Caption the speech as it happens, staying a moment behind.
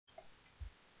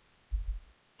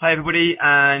Hi everybody,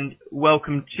 and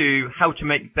welcome to How to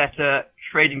Make Better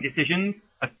Trading Decisions,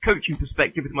 a coaching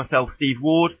perspective with myself, Steve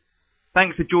Ward.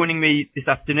 Thanks for joining me this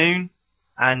afternoon,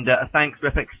 and thanks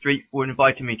to FX Street for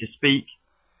inviting me to speak.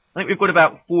 I think we've got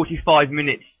about 45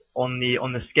 minutes on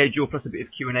the schedule, plus a bit of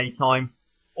Q&A time.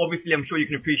 Obviously, I'm sure you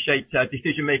can appreciate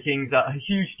decision making is a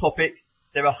huge topic.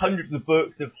 There are hundreds of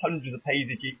books of hundreds of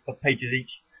pages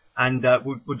each, and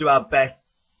we'll do our best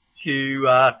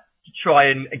to try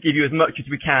and give you as much as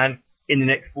we can in the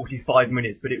next 45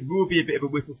 minutes. But it will be a bit of a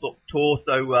whistle-stop tour,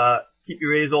 so keep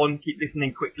your ears on, keep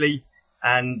listening quickly,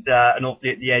 and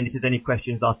obviously at the end, if there's any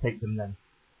questions, I'll take them then.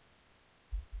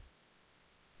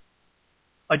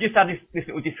 I just have this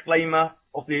little disclaimer.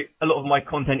 Obviously, a lot of my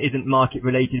content isn't market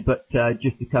related, but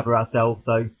just to cover ourselves.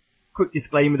 So, quick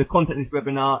disclaimer, the content of this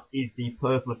webinar is the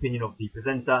personal opinion of the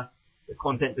presenter. The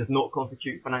content does not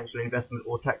constitute financial investment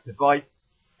or tax advice.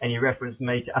 Any reference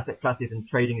made to asset classes and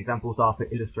trading examples are for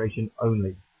illustration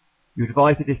only. You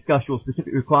advise to discuss your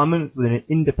specific requirements with an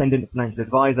independent financial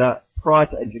advisor prior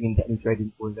to entering into any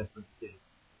trading or investment decisions.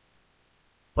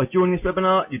 By joining this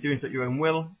webinar, you're doing so at your own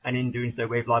will, and in doing so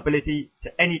waive liability to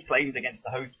any claims against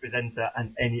the host, presenter,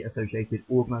 and any associated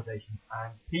organisations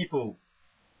and people.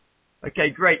 Okay,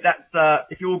 great. That's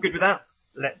if you're all good with that,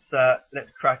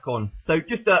 let's crack on. So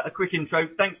just a quick intro.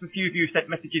 Thanks to a few of you who sent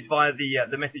messages via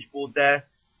the message board there.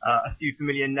 A few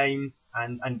familiar names,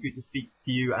 and good to speak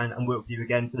to you and work with you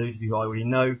again. For those of you who I already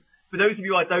know. For those of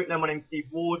you I don't know, my name's Steve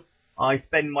Ward. I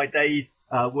spend my days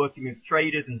working with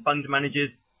traders and fund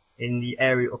managers in the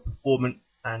area of performance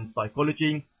and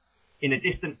psychology. In a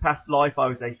distant past life, I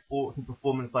was a sports and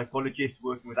performance psychologist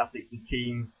working with athletes and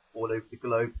teams all over the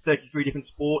globe, 33 different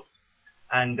sports.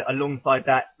 And alongside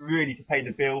that, really to pay the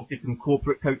bills, did some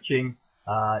corporate coaching,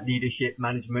 leadership,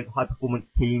 management, high performance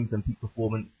teams and peak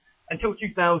performance. Until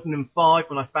 2005,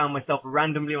 when I found myself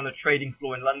randomly on a trading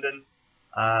floor in London.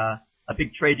 A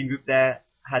big trading group there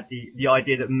had the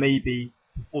idea that maybe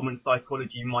performance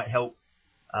psychology might help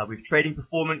with trading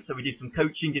performance. So we did some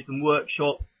coaching, did some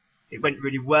workshops. It went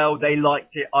really well. They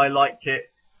liked it. I liked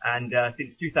it. And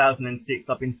since 2006,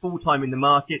 I've been full-time in the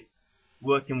market,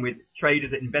 working with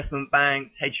traders at investment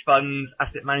banks, hedge funds,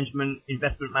 asset management,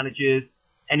 investment managers,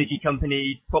 energy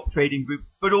companies, prop trading groups,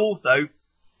 but also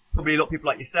probably a lot of people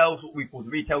like yourselves, what we call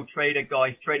the retail trader,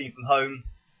 guys trading from home,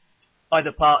 either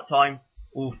part-time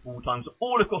or full-time. So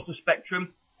all across the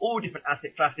spectrum, all different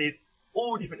asset classes,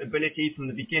 all different abilities from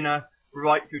the beginner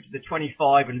right through to the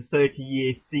 25 and 30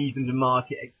 year seasoned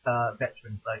market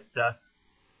veterans. So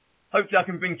hopefully I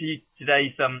can bring to you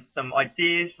today some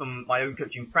ideas from my own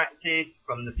coaching practice,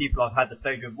 from the people I've had the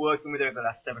pleasure of working with over the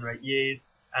last 7 or 8 years,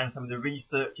 and some of the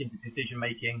research into decision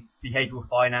making, behavioral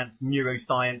finance,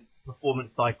 neuroscience, performance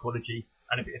psychology,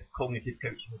 and a bit of cognitive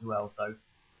coaching as well. So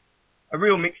a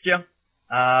real mixture.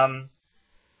 I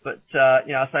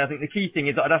think the key thing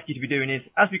is that I'd ask you to be doing is,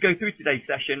 as we go through today's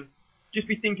session, just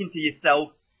be thinking to yourself,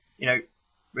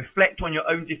 reflect on your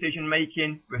own decision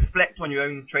making, reflect on your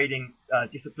own trading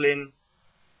discipline,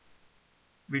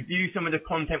 review some of the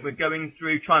content we're going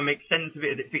through, try and make sense of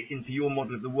it as it fits into your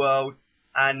model of the world,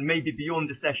 and maybe beyond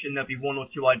the session there'll be 1 or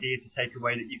 2 ideas to take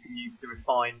away that you can use to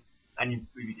refine and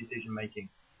improve your decision making.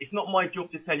 It's not my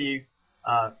job to tell you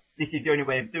this is the only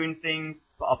way of doing things,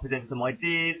 but I'll present some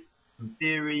ideas, some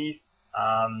theories,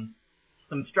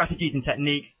 some strategies and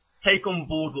techniques. Take on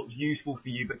board what's useful for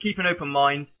you, but keep an open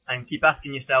mind and keep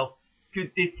asking yourself, could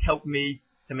this help me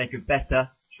to make a better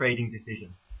trading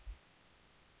decision?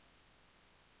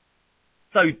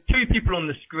 So 2 people on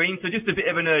the screen, so just a bit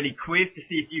of an early quiz to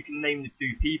see if you can name the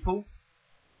 2 people.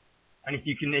 And if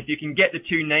you can get the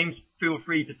 2 names, feel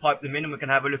free to type them in and we can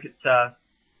have a look at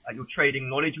your trading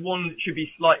knowledge. One should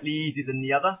be slightly easier than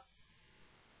the other.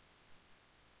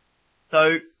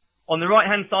 So on the right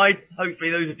hand side,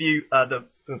 hopefully those of you that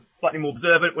are slightly more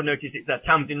observant will notice it's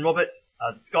Tamsin Roberts,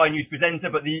 Sky News presenter,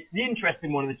 but the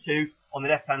interesting one of the 2 on the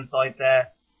left hand side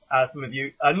there, some of you,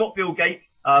 not Bill Gates,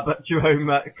 but Jerome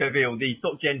Kerviel, the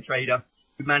SocGen trader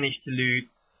who managed to lose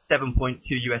 $7.2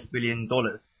 billion.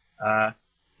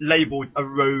 Labelled a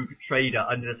rogue trader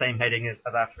under the same heading as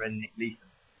our friend Nick Leeson.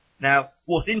 Now,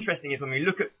 what's interesting is when we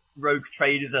look at rogue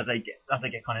traders as they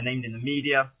get kind of named in the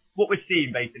media, what we're seeing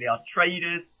basically are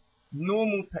traders,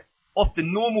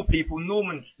 often normal people,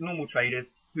 normal traders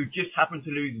who just happen to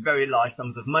lose very large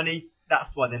sums of money. That's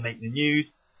why they make the news.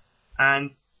 And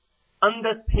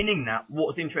underpinning that,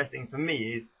 what's interesting for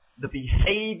me is the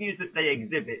behaviours that they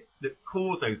exhibit that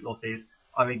cause those losses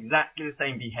are exactly the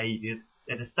same behaviours.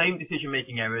 They're the same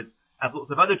decision-making errors as lots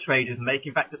of other traders make.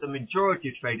 In fact, that the majority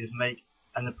of traders make,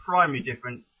 and the primary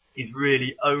difference is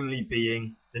really only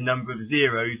being the number of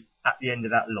zeros at the end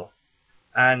of that loss.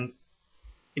 And,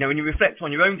 when you reflect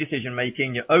on your own decision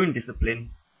making, your own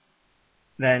discipline,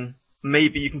 then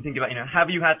maybe you can think about, have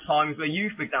you had times where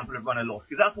you, for example, have run a loss?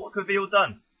 Because that's what Cavill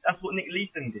done. That's what Nick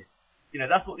Leeson did.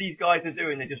 That's what these guys are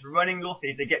doing. They're just running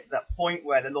losses. They get to that point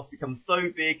where the loss becomes so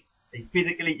big, they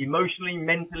physically, emotionally,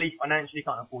 mentally, financially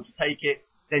can't afford to take it.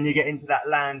 Then you get into that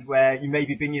land where you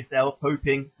maybe been yourself,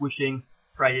 hoping, wishing,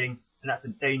 praying, and that's a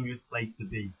dangerous place to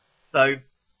be. So,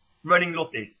 running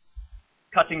losses,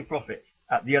 cutting profits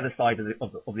at the other side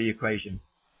of the equation.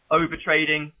 Over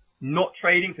trading, not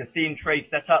trading, so seeing trades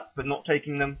set up but not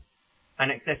taking them,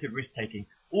 and excessive risk taking.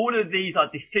 All of these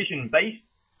are decision based.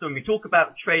 So when we talk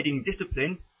about trading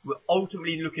discipline, we're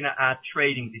ultimately looking at our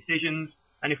trading decisions.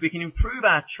 And if we can improve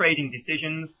our trading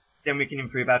decisions, then we can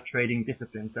improve our trading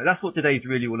discipline. So that's what today's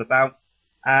really all about.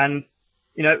 And,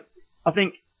 I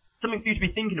think something for you to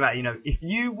be thinking about, if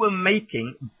you were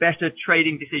making better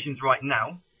trading decisions right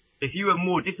now, if you were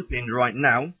more disciplined right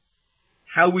now,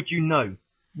 how would you know?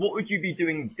 What would you be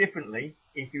doing differently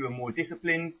if you were more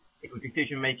disciplined, if your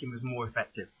decision making was more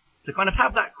effective? So kind of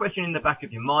have that question in the back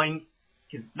of your mind,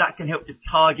 because that can help to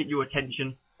target your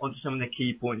attention onto some of the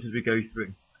key points as we go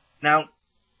through. Now,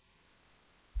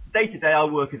 day to day I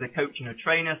work as a coach and a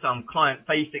trainer, so I'm client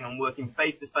facing, I'm working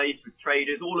face to face with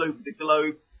traders all over the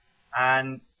globe,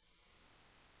 and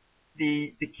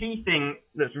the key thing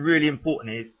that's really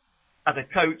important is, as a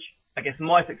coach, I guess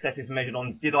my success is measured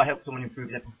on, did I help someone improve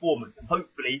their performance? And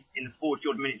hopefully, in the 40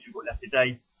 odd minutes we've got left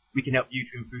today, we can help you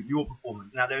to improve your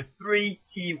performance. Now, there are 3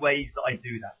 key ways that I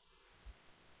do that.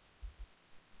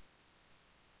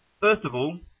 First of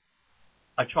all,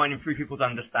 I try and improve people's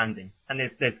understanding. And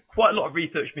there's quite a lot of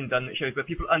research been done that shows where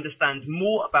people understand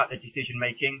more about their decision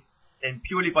making, then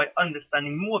purely by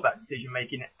understanding more about decision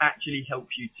making, it actually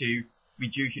helps you to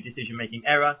reduce your decision making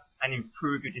error and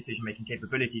improve your decision making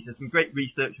capabilities. There's some great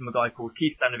research from a guy called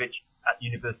Keith Stanovich at the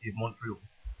University of Montreal.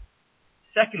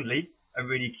 Secondly, a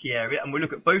really key area, and we'll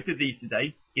look at both of these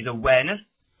today, is awareness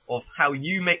of how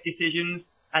you make decisions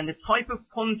and the type of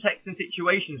context and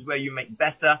situations where you make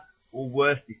better or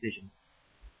worse decisions.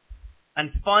 And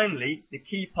finally, the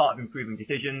key part of improving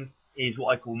decisions is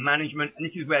what I call management, and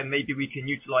this is where maybe we can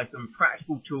utilize some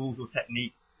practical tools or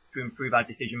techniques to improve our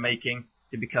decision making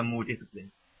to become more disciplined.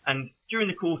 And during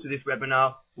the course of this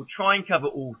webinar, we'll try and cover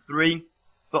all 3,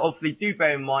 but obviously do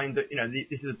bear in mind that,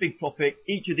 this is a big topic.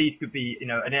 Each of these could be,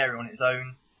 an area on its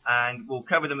own, and we'll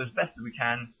cover them as best as we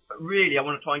can. But really, I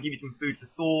want to try and give you some food for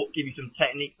thought, give you some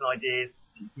techniques and ideas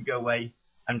so you can go away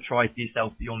and try for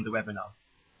yourself beyond the webinar.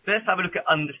 So let's have a look at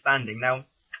understanding. Now,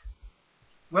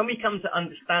 when we come to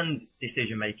understand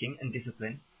decision making and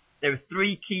discipline, there are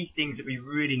 3 key things that we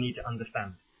really need to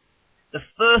understand. The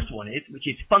first one is, which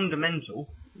is fundamental,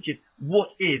 which is what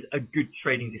is a good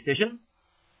trading decision.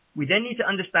 We then need to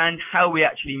understand how we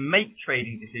actually make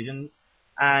trading decisions,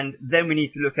 and then we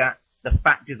need to look at the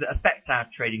factors that affect our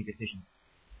trading decisions.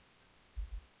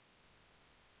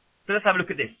 So let's have a look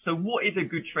at this. So what is a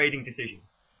good trading decision?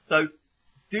 So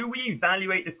do we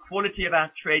evaluate the quality of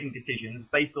our trading decisions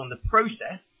based on the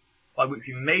process by which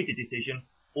we made the decision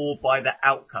or by the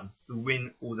outcome, the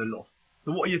win or the loss?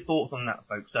 So what are your thoughts on that,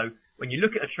 folks? So when you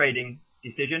look at a trading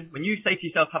decision, when you say to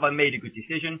yourself, have I made a good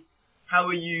decision? How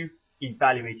are you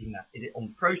evaluating that? Is it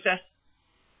on process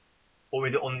or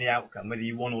is it on the outcome, whether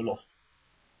you won or lost?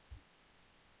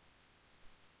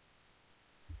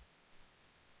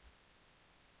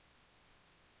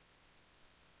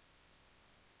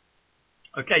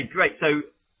 Okay, great. So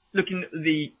looking at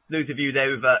those of you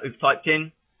there who've typed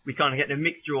in, we kind of get the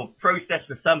mixture of process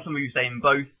for some of you saying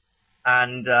both,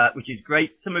 and which is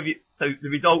great. Some of you, so the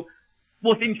result,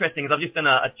 what's interesting is I've just done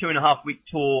a 2.5 week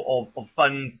tour of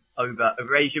funds over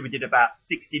Asia. We did about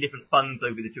 60 different funds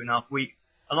over the 2.5 weeks.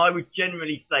 And I would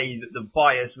generally say that the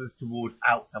bias was towards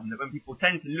outcome, that when people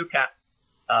tend to look at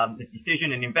the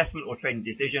decision, an investment or trading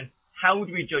decision, how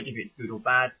do we judge if it's good or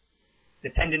bad? The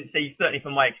tendency, certainly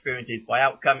from my experience, is by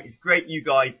outcome. It's great you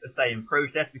guys are saying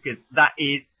process, because that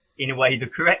is, in a way, the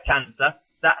correct answer.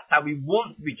 That's how we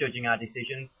want to be judging our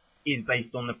decisions, is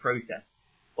based on the process.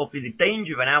 Obviously, the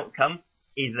danger of an outcome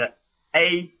is that,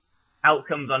 A,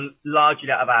 outcomes are largely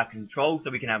out of our control,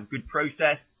 so we can have good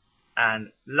process,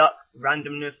 and luck,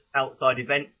 randomness, outside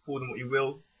events, call them what you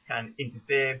will, can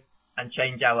interfere and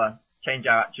change our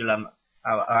actual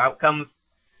our outcomes.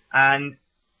 And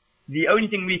the only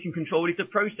thing we can control is the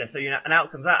process. So, an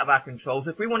outcome's out of our control.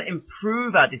 So if we want to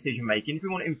improve our decision making, if we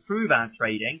want to improve our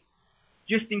trading,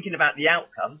 just thinking about the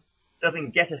outcome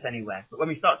doesn't get us anywhere. But when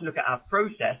we start to look at our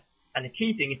process, and the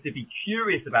key thing is to be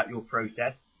curious about your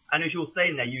process, and as you're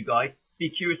saying there, you guys, be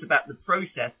curious about the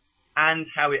process and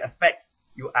how it affects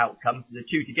your outcome, the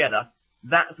two together,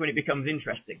 that's when it becomes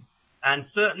interesting. And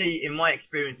certainly in my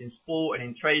experience in sport and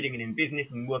in trading and in business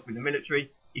and work with the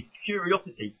military, it's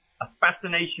curiosity, a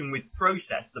fascination with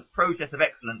process. The process of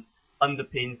excellence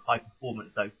underpins high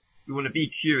performance. So we want to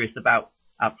be curious about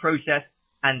our process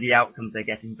and the outcomes they're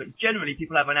getting. But generally,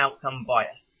 people have an outcome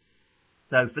bias.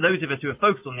 So for those of us who are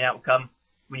focused on the outcome,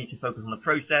 we need to focus on the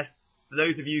process. For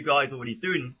those of you guys already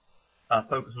doing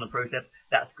focus on the process,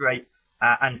 that's great,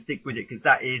 and stick with it because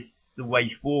that is the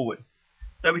way forward.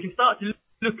 So we can start to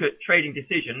look at trading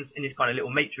decisions in this kind of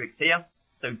little matrix here.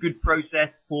 So good process,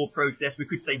 poor process. We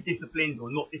could say disciplined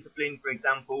or not disciplined, for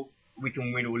example. We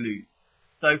can win or lose.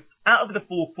 So out of the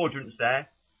 4 quadrants there,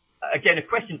 again, a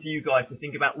question to you guys to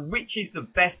think about: which is the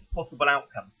best possible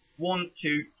outcome? 1,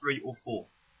 2, 3, or 4?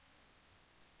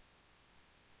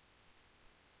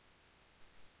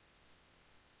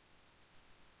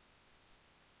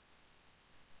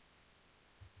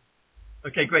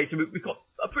 Okay, great. So we've got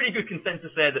a pretty good consensus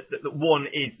there that 1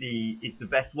 is the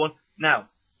best one. Now,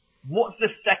 what's the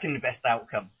second best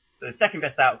outcome? So the second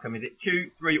best outcome, is it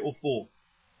 2, 3, or 4?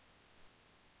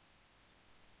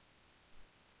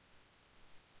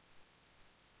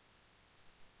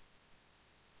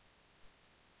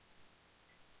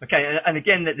 Okay, and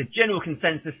again, the general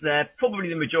consensus there, probably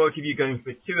the majority of you going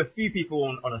for 2, a few people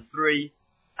on a 3,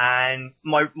 and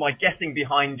my guessing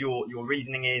behind your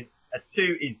reasoning is a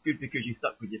 2 is good because you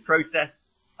stuck with your process.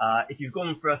 If you've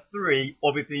gone for a 3,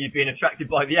 obviously you've been attracted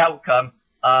by the outcome.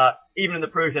 Even if the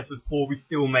process was poor, we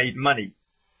still made money.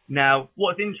 Now,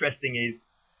 what's interesting is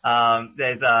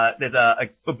there's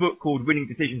a book called Winning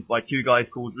Decisions by 2 guys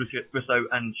called Russo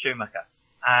and Schumacher.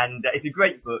 And it's a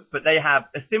great book, but they have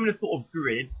a similar sort of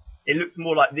grid. It looks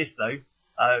more like this though.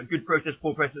 Good process,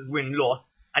 poor process, win, loss.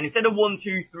 And instead of 1,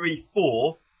 2, 3,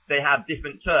 4, they have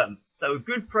different terms. So a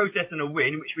good process and a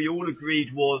win, which we all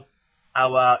agreed was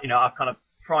our kind of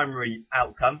primary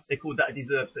outcome. They called that a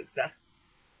deserved success.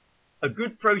 A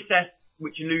good process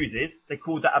which loses, they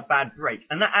called that a bad break.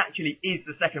 And that actually is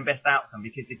the second best outcome,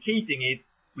 because the key thing is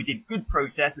we did good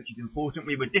process, which is important.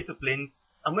 We were disciplined.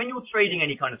 And when you're trading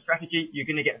any kind of strategy, you're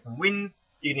going to get some wins,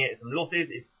 you're going to get some losses.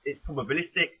 It's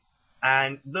probabilistic.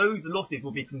 And those losses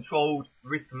will be controlled,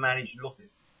 risk managed losses.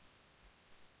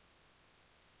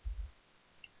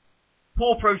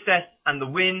 Poor process and the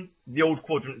win, the old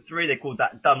quadrant 3, they called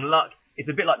that dumb luck. It's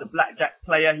a bit like the blackjack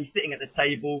player. He's sitting at the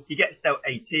table. He gets dealt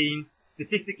 18.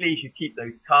 Statistically, he should keep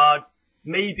those cards.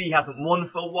 Maybe he hasn't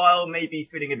won for a while. Maybe he's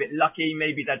feeling a bit lucky.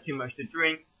 Maybe he's had too much to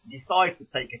drink. He decides to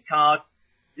take a card.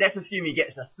 Let's assume he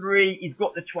gets a 3. He's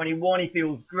got the 21. He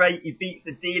feels great. He beats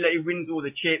the dealer. He wins all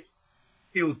the chips.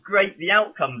 Feels great. The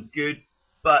outcome's good.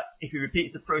 But if he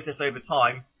repeats the process over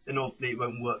time, then obviously it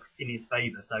won't work in his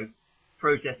favour. So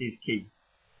process is key.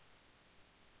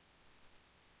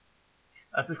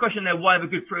 So the question there, why have a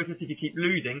good process if you keep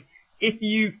losing? If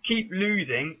you keep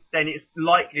losing, then it's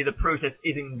likely the process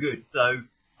isn't good. So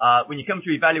when you come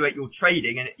to evaluate your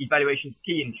trading, and evaluation is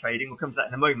key in trading, we'll come to that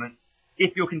in a moment.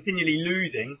 If you're continually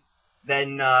losing,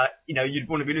 then you'd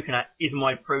want to be looking at, is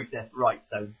my process right?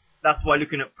 So that's why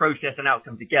looking at process and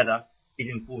outcome together is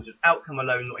important. Outcome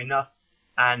alone not enough,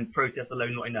 and process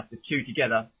alone not enough. The two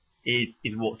together is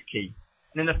what's key.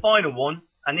 And then the final one,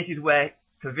 and this is where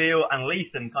Cavill and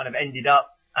Leeson kind of ended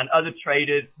up, and other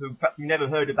traders who perhaps you never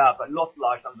heard about but lost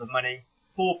large sums of money.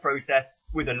 Poor process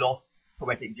with a loss,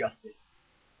 poetic justice.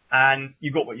 And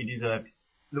you got what you deserved.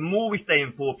 The more we stay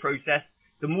in poor process,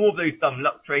 the more of those dumb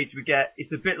luck trades we get.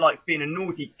 It's a bit like being a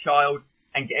naughty child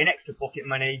and getting extra pocket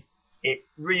money. It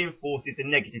reinforces the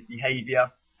negative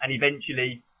behaviour, and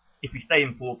eventually, if we stay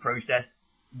in poor process,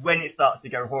 when it starts to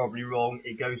go horribly wrong,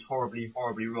 it goes horribly,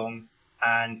 horribly wrong.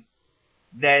 And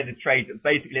they're the trades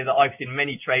that I've seen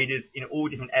many traders in all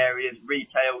different areas: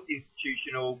 retail,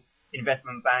 institutional,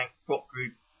 investment bank, prop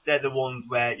group. They're the ones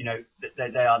where,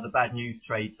 they are the bad news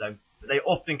trades. So they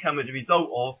often come as a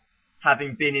result of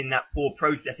having been in that poor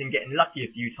process and getting lucky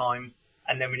a few times.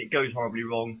 And then when it goes horribly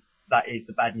wrong, that is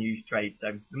the bad news trade.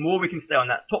 So the more we can stay on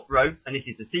that top row, and this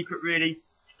is the secret really,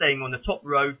 staying on the top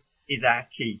row is our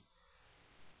key.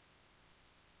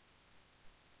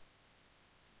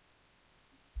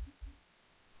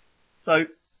 So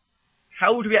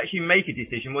how do we actually make a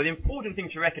decision? Well, the important thing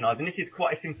to recognize, and this is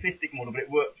quite a simplistic model, but it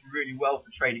works really well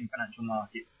for trading financial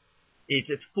markets, is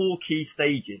there's 4 key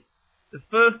stages. The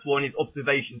first one is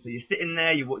observation. So you're sitting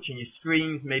there, you're watching your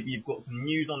screens, maybe you've got some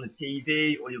news on the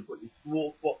TV, or you've got your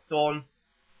sports box on,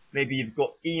 maybe you've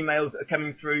got emails that are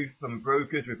coming through from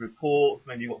brokers with reports,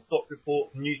 maybe you've got stock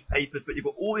reports, newspapers, but you've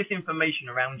got all this information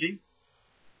around you.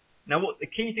 Now, what the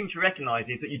key thing to recognize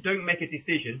is that you don't make a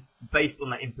decision based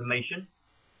on that information,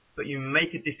 but you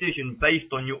make a decision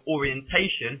based on your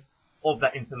orientation of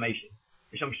that information,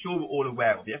 which I'm sure we're all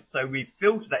aware of. Yeah? So we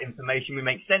filter that information, we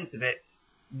make sense of it,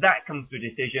 that comes to a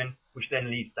decision, which then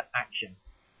leads to action.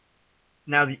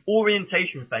 Now, the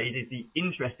orientation phase is the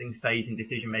interesting phase in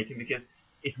decision making, because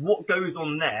it's what goes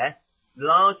on there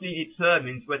largely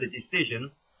determines whether the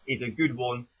decision is a good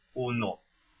one or not.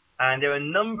 And there are a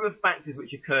number of factors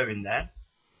which occur in there,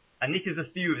 and this is a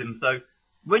few of them. So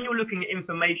when you're looking at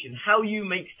information, how you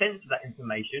make sense of that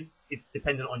information is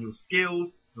dependent on your skills,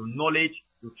 your knowledge,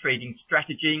 your trading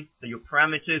strategy, so your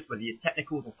parameters, whether you're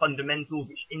technicals or fundamentals,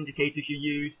 which indicators you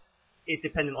use. It's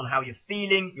dependent on how you're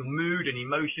feeling, your mood and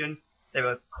emotion. There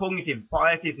are cognitive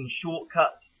biases and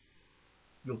shortcuts,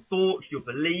 your thoughts, your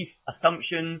beliefs,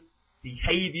 assumptions,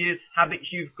 behaviors, habits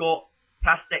you've got,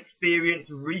 past experience,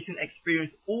 recent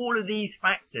experience. All of these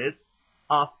factors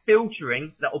are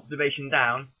filtering that observation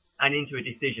down and into a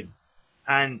decision.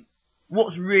 And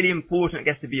what's really important, I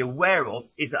guess, to be aware of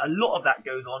is that a lot of that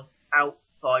goes on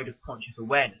outside of conscious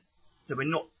awareness. So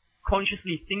we're not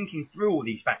consciously thinking through all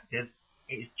these factors,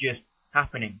 it's just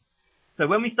happening. So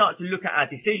when we start to look at our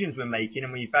decisions we're making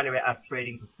and we evaluate our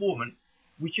trading performance,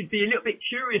 we should be a little bit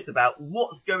curious about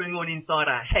what's going on inside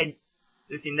our head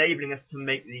that's enabling us to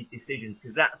make these decisions,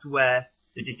 because that's where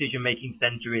the decision-making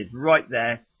center is, right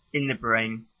there in the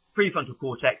brain, prefrontal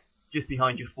cortex, just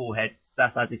behind your forehead.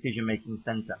 That's our decision-making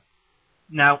center.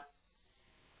 Now,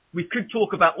 we could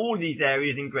talk about all these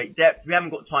areas in great depth. We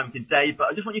haven't got time today, but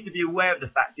I just want you to be aware of the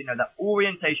fact, that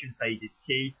orientation phase is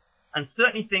key, and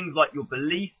certainly things like your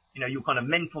beliefs, your kind of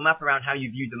mental map around how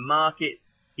you view the market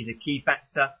is a key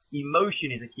factor.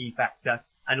 Emotion is a key factor,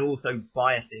 and also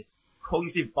biases,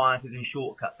 cognitive biases and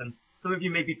shortcuts. And some of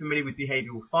you may be familiar with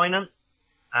behavioral finance,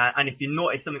 and if you're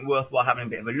not, it's something worthwhile having a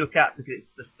bit of a look at, because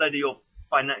it's the study of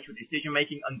financial decision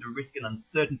making under risk and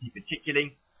uncertainty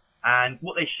particularly. And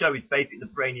what they show is basically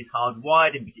the brain is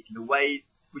hardwired in particular ways,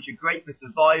 which are great for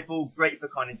survival, great for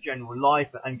kind of general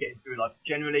life and getting through life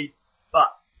generally.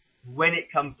 But when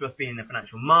it comes to us being in the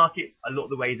financial market, a lot of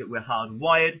the ways that we're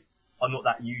hardwired are not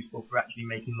that useful for actually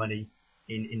making money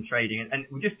in trading. And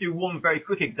we'll just do one very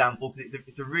quick example, because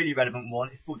it's a really relevant one.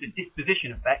 It's called the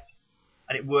disposition effect,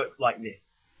 and it works like this.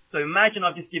 So imagine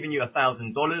I've just given you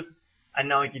 $1,000, and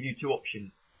now I give you two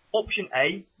options. Option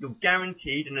A, you're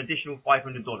guaranteed an additional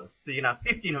 $500. So you now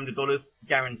have $1,500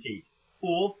 guaranteed.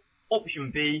 Or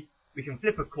option B, we can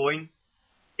flip a coin.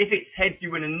 If it's heads,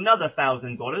 you win another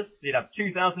 $1,000. So you'd have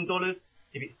 $2,000.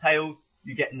 If it's tails,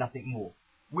 you get nothing more.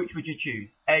 Which would you choose,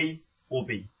 A or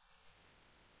B?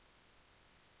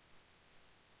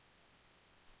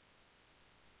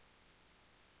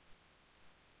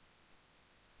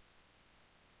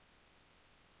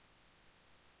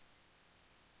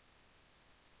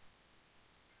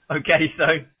 Okay,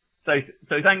 so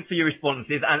thanks for your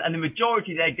responses, and the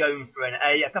majority they're going for an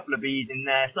A, a couple of B's in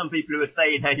there. Some people who are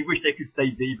saying A, wish they could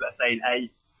say B, but are saying A.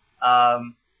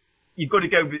 You've got to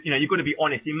go, you've got to be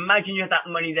honest. Imagine you have that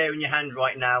money there in your hand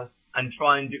right now and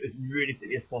try and do it as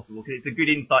realistically as possible, because it's a good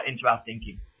insight into our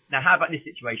thinking. Now, how about this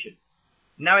situation?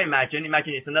 Now imagine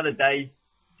it's another day,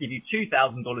 give you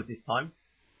 $2,000 this time.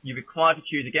 You're required to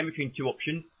choose again between two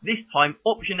options. This time,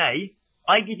 option A,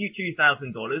 I give you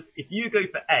 $2,000. If you go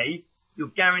for A,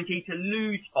 you're guaranteed to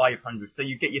lose $500, so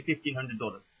you get your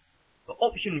 $1,500. For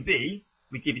option B,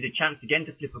 we give you the chance again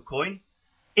to flip a coin.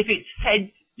 If it's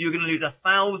heads, you're going to lose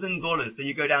 $1,000, so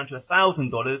you go down to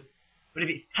 $1,000. But if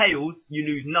it's tails, you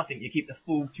lose nothing. You keep the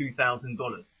full $2,000.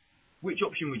 Which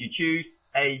option would you choose,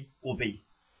 A or B?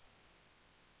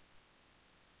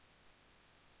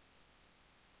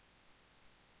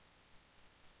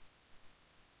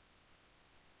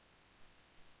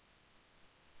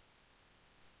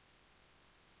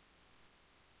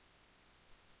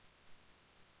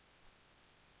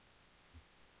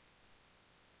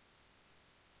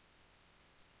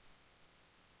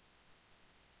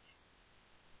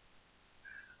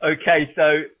 Okay,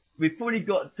 so we've probably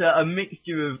got a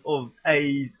mixture of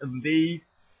A's and B's.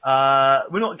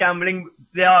 We're not gambling.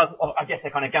 I guess they're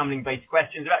kind of gambling-based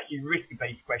questions. They're actually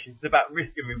risk-based questions. It's about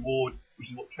risk and reward, which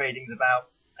is what trading's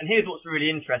about. And here's what's really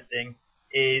interesting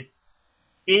is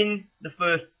in the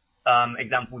first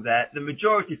example there, the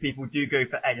majority of people do go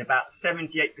for A. About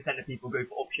 78% of people go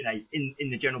for option A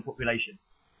in the general population.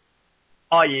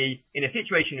 I.e., in a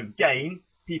situation of gain,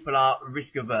 people are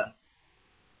risk-averse.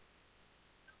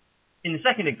 In the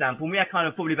second example, we are kind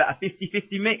of probably about a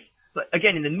 50-50 mix. But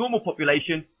again, in the normal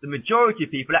population, the majority of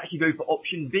people actually go for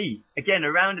option B. Again,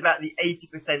 around about the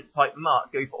 80% type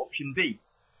mark go for option B.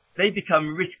 They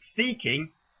become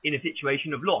risk-seeking in a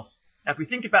situation of loss. Now, if we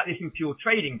think about this in pure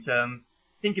trading terms,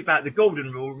 think about the golden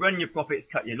rule, run your profits,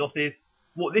 cut your losses.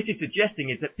 What this is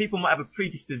suggesting is that people might have a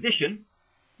predisposition,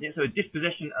 Yeah, so a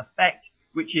disposition effect,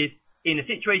 which is in a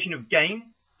situation of gain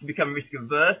to become risk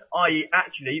averse, i.e.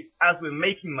 actually, as we're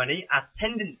making money, our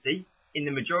tendency in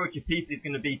the majority of people is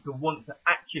going to be to want to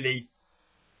actually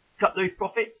cut those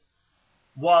profits,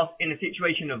 whilst in a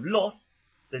situation of loss,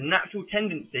 the natural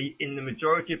tendency in the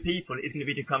majority of people is going to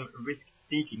be to become risk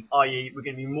seeking, i.e. we're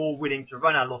going to be more willing to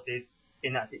run our losses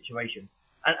in that situation.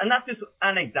 And that's just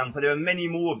an example. There are many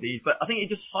more of these, but I think it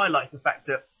just highlights the fact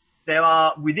that there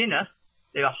are within us,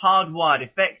 there are hardwired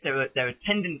effects, there are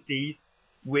tendencies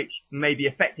which may be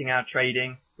affecting our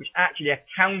trading, which actually are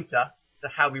counter to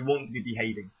how we want to be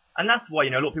behaving. And that's why, a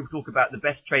lot of people talk about the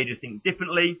best traders think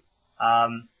differently.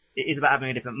 It is about having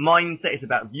a different mindset. It's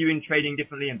about viewing trading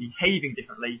differently and behaving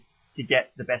differently to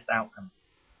get the best outcome.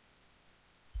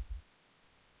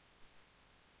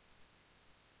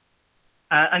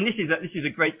 And this is a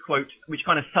great quote which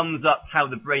kind of sums up how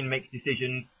the brain makes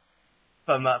decisions.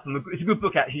 It's a good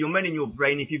book actually, Your Money in Your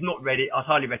Brain. If you've not read it, I'd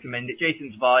highly recommend it.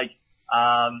 Jason Zweig.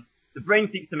 The brain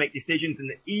seeks to make decisions in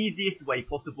the easiest way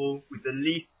possible with the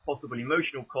least possible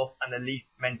emotional cost and the least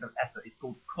mental effort. It's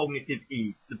called cognitive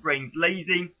ease. The brain's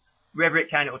lazy. Wherever it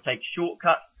can, it will take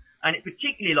shortcuts. And it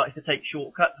particularly likes to take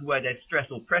shortcuts where there's stress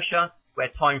or pressure, where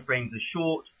time frames are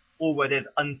short, or where there's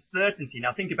uncertainty.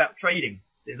 Now think about trading.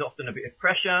 There's often a bit of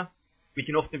pressure. We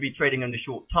can often be trading under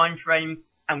short time frames,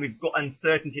 and we've got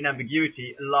uncertainty and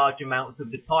ambiguity large amounts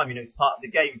of the time. It's part of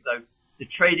the game. So the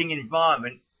trading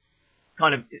environment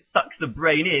it sucks the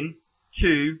brain in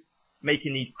to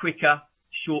making these quicker,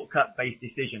 shortcut-based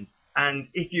decisions. And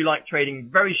if you like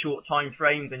trading very short time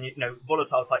frames and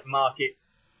volatile type markets,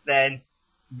 then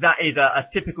that is a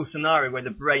typical scenario where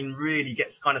the brain really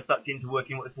gets sucked into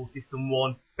working what they call system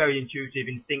 1, very intuitive,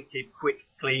 instinctive, quick,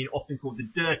 clean, often called the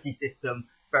dirty system,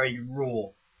 very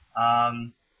raw.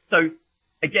 So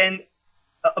again,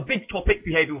 a big topic,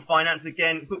 behavioral finance.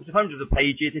 Again, books of hundreds of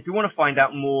pages. If you want to find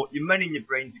out more, Your Money in Your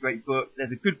Brain is a great book.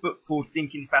 There's a good book called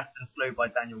Thinking Fast and Slow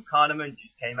by Daniel Kahneman,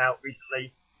 just came out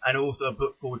recently, and also a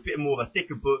book called, a bit more of a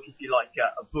thicker book, if you like,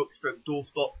 a book stroke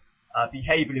doorstop,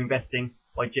 Behavioral Investing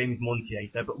by James Montier.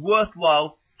 So, but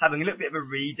worthwhile having a little bit of a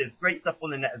read. There's great stuff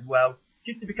on the net as well,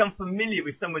 just to become familiar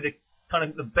with some of the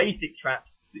the basic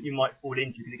traps that you might fall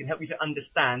into, because it can help you to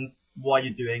understand why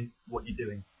you're doing what you're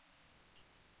doing.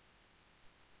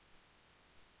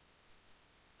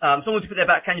 Someone's put there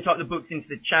about, can you type the books into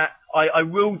the chat? I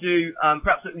will do,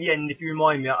 perhaps at the end, if you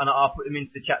remind me, and I'll put them into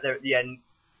the chat there at the end.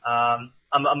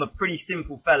 I'm a pretty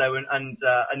simple fellow and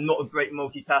not a great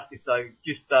multitasker, so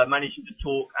just managing to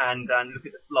talk and look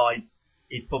at the slides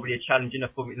is probably a challenge enough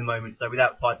for me at the moment, so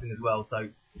without typing as well. So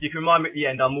if you can remind me at the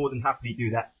end, I'll more than happily do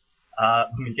that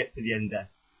when we get to the end there.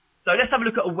 So let's have a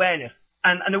look at awareness.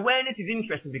 And awareness is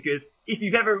interesting because if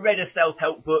you've ever read a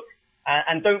self-help book,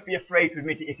 and don't be afraid to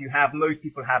admit it if you have, most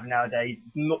people have nowadays,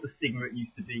 it's not the stigma it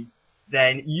used to be,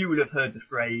 then you will have heard the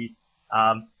phrase,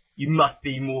 you must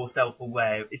be more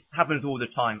self-aware. It happens all the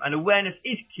time. And awareness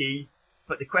is key,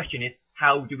 but the question is,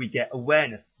 how do we get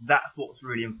awareness? That's what's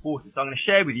really important. So I'm going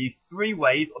to share with you 3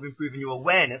 ways of improving your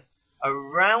awareness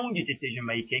around your decision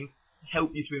making to help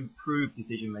you to improve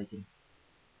decision making.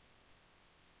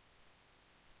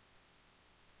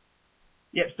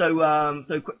 Yep,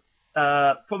 so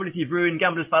probability of ruin,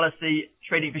 gambler's fallacy,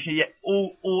 trading efficiency, yeah,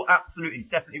 all absolutely,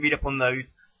 definitely read up on those,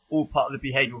 all part of the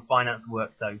behavioral finance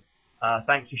work, so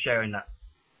thanks for sharing that.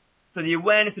 So the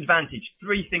awareness advantage,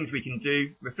 3 things we can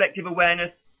do: reflective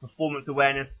awareness, performance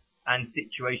awareness, and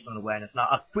situational awareness. Now,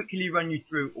 I'll quickly run you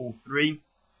through all 3.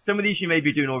 Some of these you may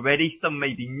be doing already, some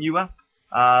may be newer,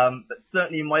 but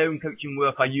certainly in my own coaching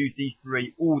work, I use these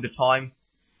 3 all the time.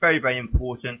 Very, very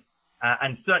important.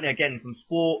 And certainly, again, from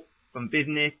sport, from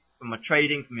business, from my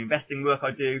trading, from investing work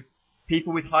I do,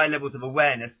 people with high levels of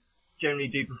awareness generally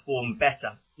do perform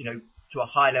better, to a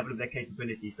high level of their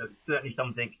capability. So it's certainly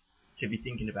something to be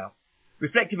thinking about.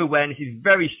 Reflective awareness is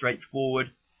very straightforward.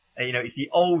 It's the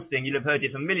old thing. You'll have heard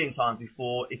this a million times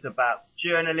before. It's about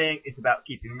journaling. It's about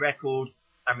keeping record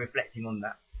and reflecting on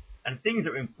that. And things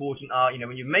that are important are,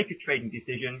 when you make a trading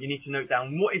decision, you need to note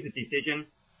down what is the decision,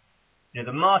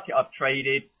 the market I've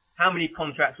traded, how many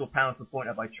contracts or pounds per point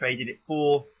have I traded it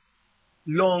for,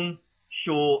 long,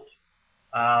 short,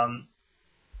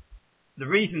 the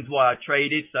reasons why I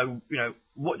traded. So,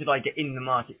 what did I get in the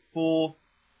market for?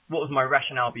 What was my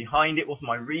rationale behind it? What's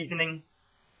my reasoning?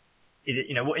 Is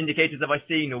it, what indicators have I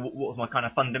seen, or what was my kind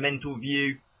of fundamental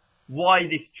view? Why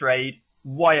this trade?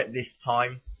 Why at this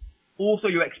time? Also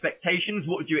your expectations.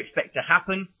 What do you expect to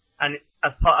happen? And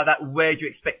as part of that, where do you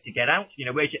expect to get out?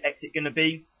 Where's your exit going to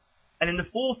be? And then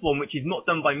the 4th one, which is not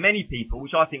done by many people,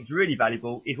 which I think is really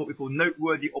valuable, is what we call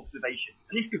noteworthy observation.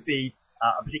 And this could be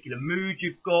a particular mood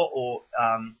you've got, or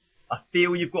a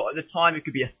feel you've got at the time. It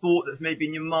could be a thought that's maybe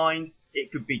in your mind.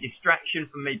 It could be distraction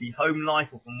from maybe home life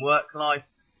or from work life.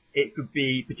 It could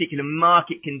be particular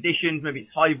market conditions. Maybe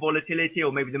it's high volatility,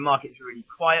 or maybe the market's really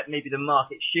quiet. Maybe the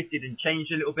market's shifted and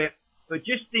changed a little bit. But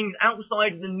just things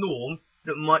outside of the norm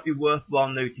that might be worthwhile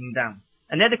noting down.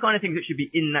 And they're the kind of things that should be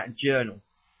in that journal.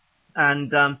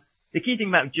 And the key thing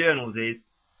about journals is,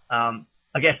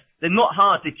 I guess, they're not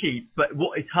hard to keep, but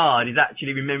what is hard is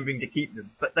actually remembering to keep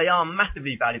them. But they are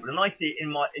massively valuable. And I see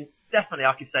it definitely,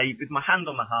 I could say, with my hand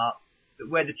on my heart, that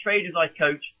where the traders I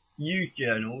coach use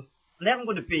journals, and they haven't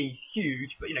got to be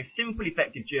huge, but, simple,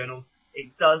 effective journals,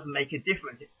 it does make a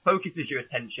difference. It focuses your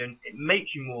attention. It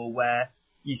makes you more aware.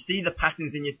 You see the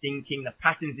patterns in your thinking, the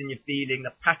patterns in your feeling,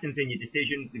 the patterns in your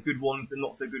decisions, the good ones, the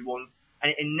not so good ones, and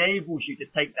it enables you to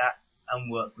take that and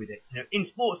work with it. In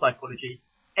sports psychology,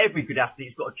 every good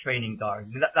athlete's got a training diary.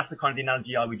 That's the kind of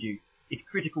analogy I would use. It's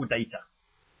critical data.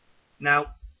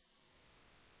 Now,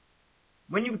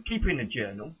 when you keep in a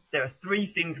journal, there are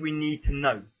 3 things we need to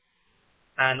know.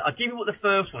 And I'll give you what the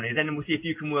first one is, and then we'll see if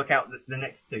you can work out the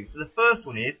next 2. So the first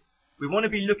one is, we want to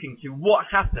be looking to what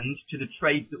happened to the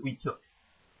trades that we took.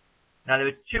 Now, there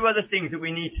are 2 other things that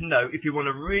we need to know if you want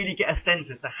to really get a sense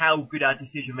as to how good our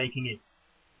decision making is.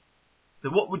 So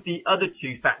what would the other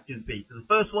 2 factors be? So the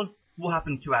first one, what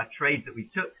happened to our trades that we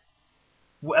took?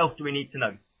 What else do we need to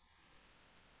know?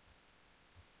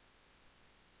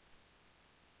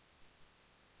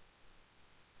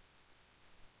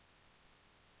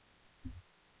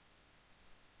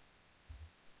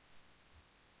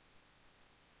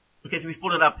 Okay, so we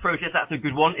followed our process. That's a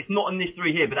good one. It's not on this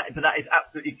 3 here, but that is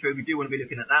absolutely true. We do want to be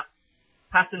looking at that.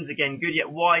 Patterns, again, good.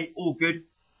 Yet why? All good.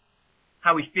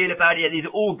 How we feel about it. Yeah, these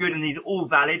are all good and these are all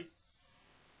valid.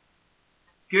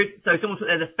 Good. So someone put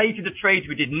there the fate of the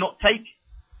trades we did not take,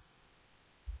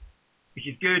 which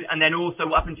is good. And then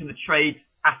also what happened to the trades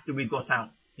after we got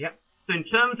out. Yep. So in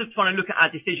terms of trying to look at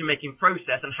our decision-making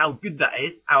process and how good that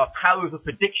is, our power of a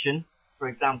prediction,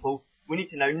 for example, we need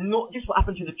to know not just what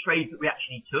happened to the trades that we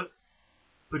actually took,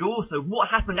 but also what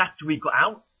happened after we got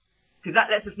out, because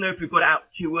that lets us know if we got out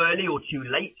too early or too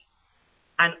late,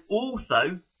 and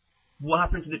also what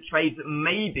happened to the trades that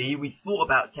maybe we thought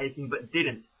about taking but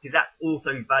didn't, because that's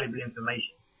also valuable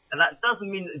information. And that doesn't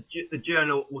mean that the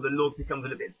journal or the log becomes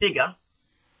a little bit bigger,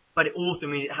 but it also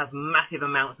means it has massive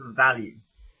amounts of value.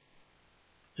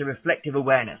 So reflective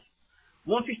awareness.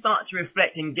 Once we start to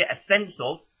reflect and get a sense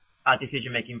of our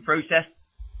decision-making process,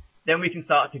 then we can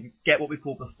start to get what we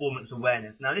call performance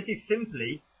awareness. Now, this is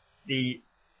simply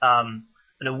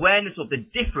an awareness of the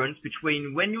difference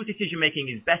between when your decision-making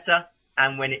is better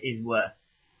and when it is worse.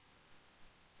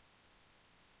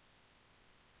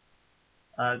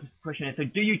 Question is, so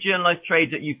do you journalize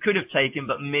trades that you could have taken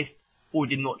but missed or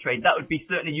did not trade? That would be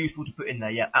certainly useful to put in there,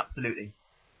 yeah, absolutely.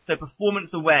 So performance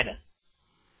awareness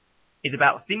is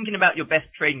about thinking about your best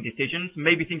trading decisions.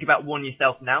 Maybe think about one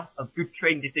yourself now, a good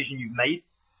trading decision you've made.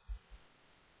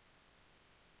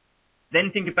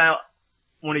 Then think about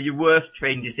one of your worst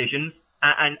trading decisions,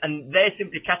 and they're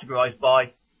simply categorized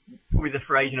by probably the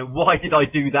phrase, why did I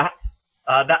do that?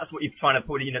 That's what you're trying to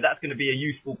put in, that's going to be a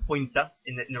useful pointer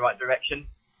in the right direction.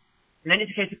 And then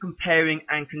it's a case of comparing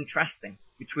and contrasting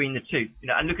between the 2,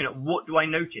 and looking at what do I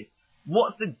notice?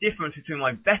 What's the difference between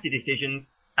my better decisions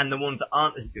and the ones that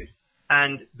aren't as good?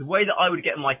 And the way that I would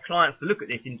get my clients to look at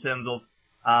this in terms of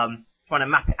trying to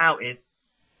map it out is,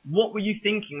 what were you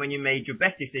thinking when you made your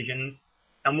best decisions,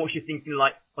 and what's your thinking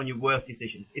like on your worst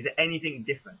decisions? Is there anything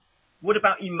different? What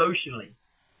about emotionally?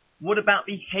 What about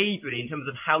behaviorally in terms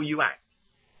of how you act?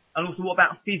 And also what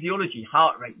about physiology,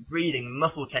 heart rate, breathing,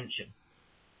 muscle tension?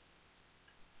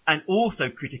 And also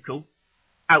critical,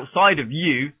 outside of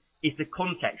you, is the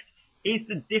context. Is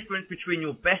the difference between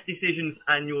your best decisions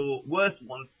and your worst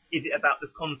ones, is it about the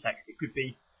context? It could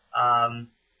be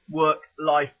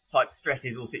work-life type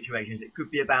stresses or situations. It could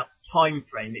be about time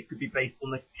frame. It could be based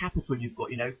on the capital you've got,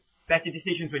 better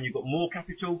decisions when you've got more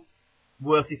capital,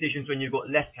 worse decisions when you've got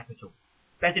less capital.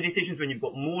 Better decisions when you've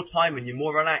got more time, when you're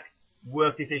more relaxed,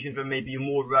 worse decisions when maybe you're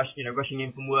more rushed, rushing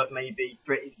in from work maybe,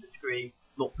 straight into the screen,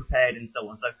 not prepared and so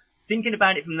on. So thinking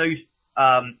about it from those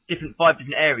 5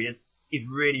 different areas is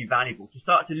really valuable to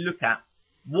start to look at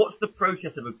what's the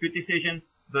process of a good decision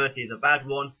versus a bad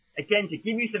one. Again, to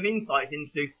give you some insights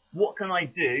into what can I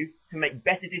do to make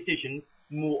better decisions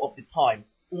more of the time.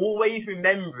 Always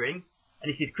remembering,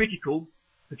 and this is critical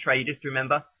for traders to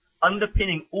remember,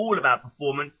 underpinning all of our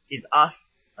performance is us,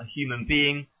 a human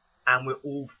being, and we're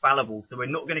all fallible. So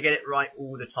we're not going to get it right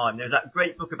all the time. There's that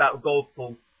great book about golf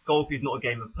called Golf is Not a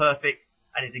Game of Perfect,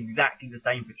 and it's exactly the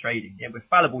same for trading. Yeah, we're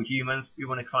fallible humans. We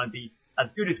want to try and be as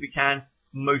good as we can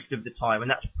most of the time, and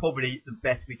that's probably the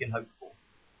best we can hope for.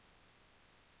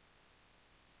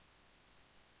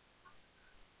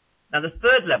 Now, the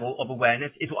third level of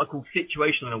awareness is what I call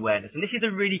situational awareness, and this is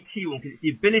a really key one because it's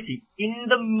the ability in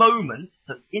the moment,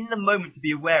 so in the moment to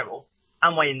be aware of,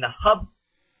 am I in the hub,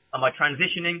 am I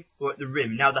transitioning, or at the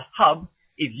rim? Now, the hub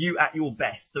is you at your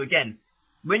best. So again,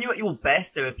 when you're at your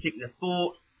best, there are particular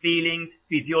thoughts, feelings,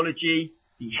 physiology,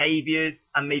 behaviors,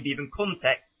 and maybe even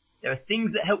context. There are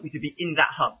things that help you to be in that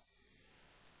hub.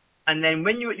 And then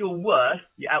when you're at your worst,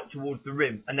 you're out towards the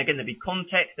rim. And again, there'll be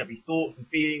context, there'll be thoughts and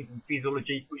feelings and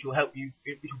physiology, which will help you,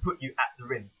 which will put you at the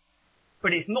rim.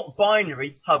 But it's not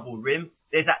binary, hub or rim.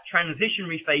 There's that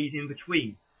transitionary phase in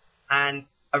between. And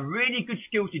a really good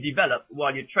skill to develop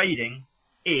while you're trading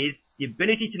is the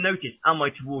ability to notice, am I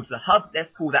towards the hub? Let's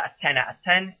call that a 10 out of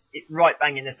 10. It's right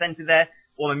bang in the center there.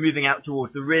 Or I'm moving out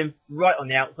towards the rim, right on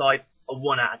the outside, a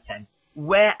 1 out of 10.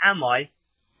 Where am I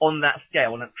on that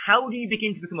scale? And how do you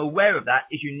begin to become aware of that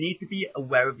is you need to be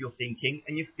aware of your thinking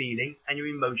and your feelings and your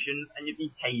emotions and your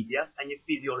behavior and your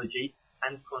physiology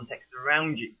and context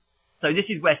around you. So this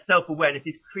is where self-awareness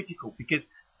is critical, because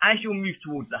as you'll move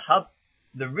towards the hub,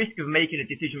 the risk of making a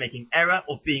decision-making error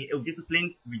or being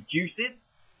ill-disciplined reduces.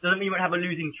 Doesn't mean you won't have a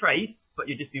losing trade, but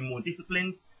you'll just be more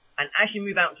disciplined. And as you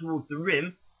move out towards the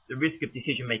rim, the risk of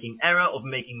decision-making error, of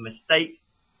making mistakes,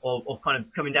 of kind of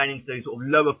coming down into those sort of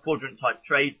lower quadrant type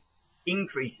trades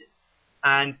increases.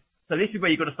 And so this is where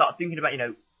you've got to start thinking about,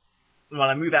 when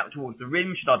I move out towards the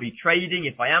rim, should I be trading?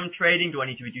 If I am trading, do I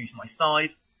need to reduce my size?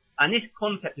 And this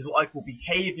concept is what I call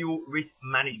behavioral risk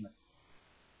management.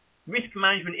 Risk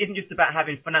management isn't just about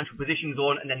having financial positions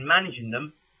on and then managing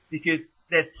them, because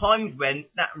there's times when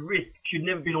that risk should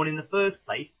never have been on in the first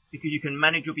place, because you can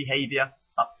manage your behavior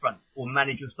up front or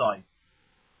manage your size.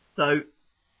 So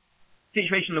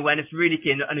situational awareness really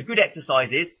key, and a good exercise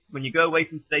is, when you go away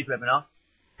from today's webinar,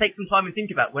 take some time and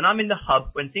think about, when I'm in the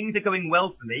hub, when things are going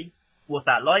well for me, what's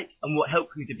that like, and what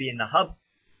helps me to be in the hub?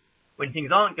 When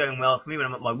things aren't going well for me, when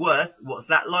I'm at my worst, what's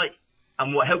that like,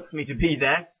 and what helps me to be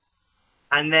there?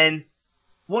 And then,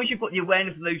 once you've got the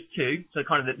awareness of those two, so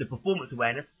kind of the performance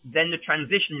awareness, then the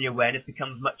transitionary awareness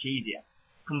becomes much easier.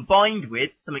 Combined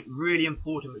with something really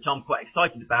important, which I'm quite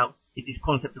excited about, is this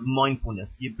concept of mindfulness,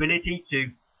 the ability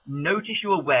to notice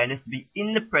your awareness, to be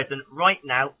in the present right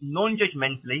now,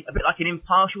 non-judgmentally, a bit like an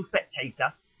impartial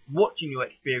spectator, watching your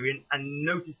experience and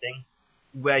noticing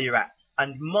where you're at.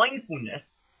 And mindfulness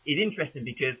is interesting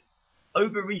because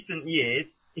over recent years,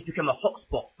 it's become a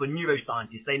hotspot for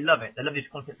neuroscientists. They love it. They love this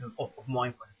concept of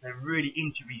mindfulness. They're really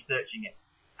into researching it.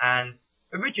 And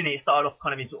originally, it started off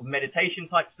kind of in sort of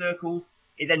meditation type circles.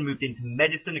 It then moved into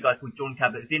medicine. A guy called John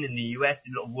Kabat-Zinn in the US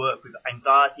did a lot of work with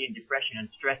anxiety and depression and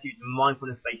stress using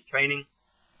mindfulness-based training.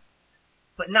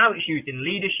 But now it's used in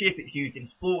leadership. It's used in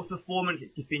sports performance.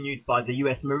 It's just been used by the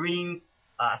US Marines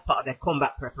as part of their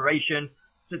combat preparation.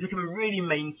 So it's become really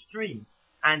mainstream.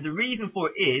 And the reason for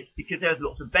it is because there's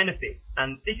lots of benefits.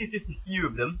 And this is just a few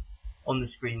of them on the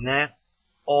screen there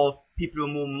of people who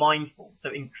are more mindful. So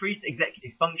increased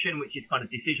executive function, which is kind of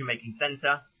decision-making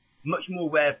center, much more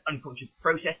aware of unconscious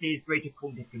processes, greater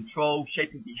cognitive control,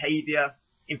 shaping behavior,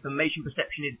 information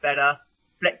perception is better,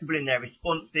 flexible in their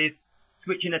responses,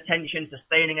 switching attention,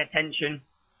 sustaining attention.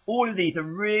 All of these are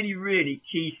really, really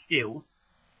key skills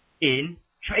in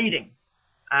trading.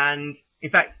 And in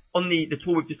fact, on the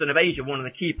tour we've just done of Asia, one of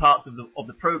the key parts of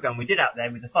the program we did out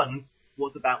there with the funds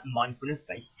was about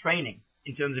mindfulness-based training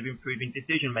in terms of improving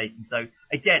decision making. So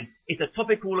again, it's a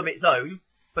topic all of its own,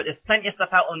 but there's plenty of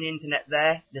stuff out on the internet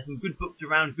there. There's some good books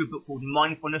around, a good book called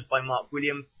Mindfulness by Mark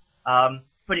Williams.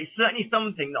 But it's certainly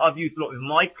something that I've used a lot with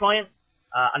my clients.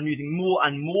 I'm using more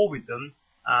and more with them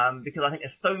because I think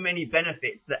there's so many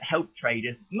benefits that help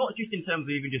traders, not just in terms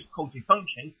of even just cognitive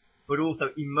function, but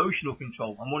also emotional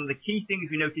control. And one of the key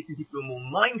things we notice in people who are more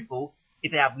mindful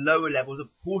is they have lower levels of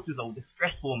cortisol, the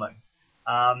stress hormone.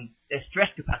 Their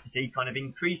stress capacity kind of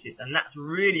increases, and that's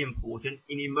really important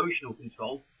in emotional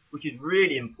control, which is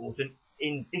really important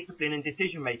in discipline and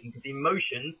decision making, because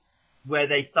emotions, where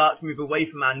they start to move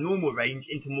away from our normal range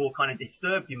into more kind of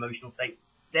disturbed emotional states,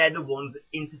 they're the ones that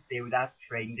interfere with our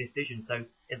trading decisions. So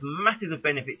there's masses of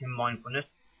benefits in mindfulness,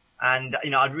 and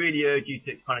I'd really urge you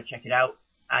to kind of check it out.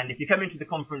 And if you come into the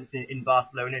conference in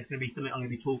Barcelona, it's going to be something I'm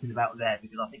going to be talking about there,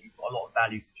 because I think it's got a lot of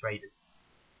value for traders.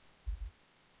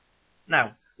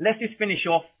 Now, let's just finish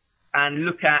off and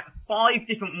look at 5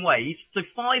 different ways, so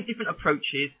 5 different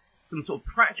approaches, some sort of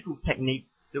practical techniques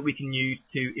that we can use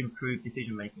to improve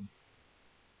decision making.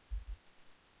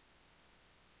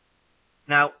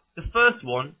 Now, the first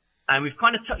one, and we've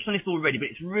kind of touched on this already, but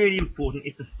it's really important,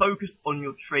 is to focus on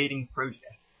your trading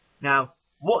process. Now,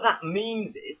 what that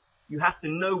means is you have to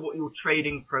know what your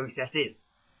trading process is.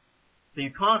 So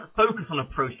you can't focus on a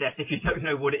process if you don't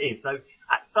know what it is. So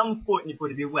at some point you've got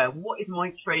to be aware, what is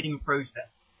my trading process?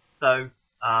 So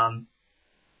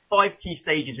 5 key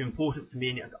stages are important to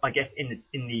me, I guess, in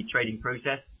the trading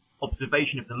process: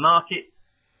 observation of the market,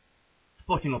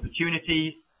 spotting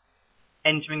opportunities,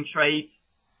 entering trades,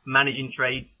 managing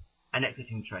trades, and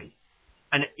exiting trades.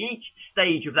 And at each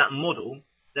stage of that model,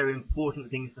 there are important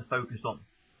things to focus on.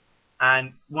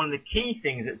 And one of the key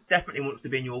things that definitely wants to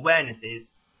be in your awareness is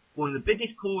one of the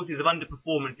biggest causes of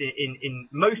underperformance in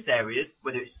most areas,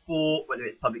 whether it's sport, whether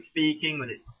it's public speaking,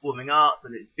 whether it's performing arts,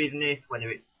 whether it's business, whether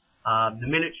it's the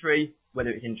military, whether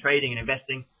it's in trading and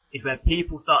investing, is where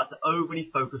people start to overly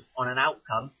focus on an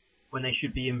outcome when they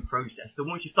should be in process. So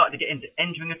once you start to get into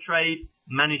entering a trade,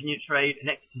 managing your trade, and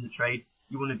exiting the trade,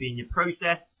 you want to be in your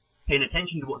process, paying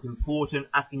attention to what's important,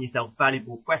 asking yourself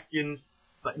valuable questions,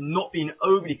 but not being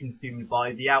overly consumed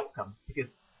by the outcome, because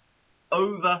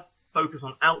over focus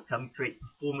on outcome creates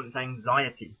performance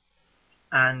anxiety.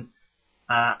 And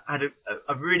I had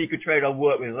a really good trader I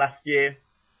worked with last year,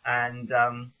 and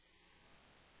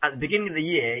at the beginning of the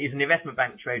year, he's an investment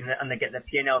bank trader, and they get their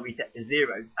P&L reset to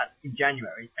zero in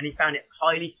January, and he found it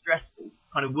highly stressful,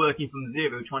 kind of working from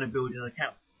zero, trying to build his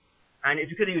account. And it's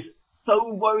because he was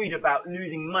so worried about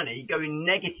losing money, going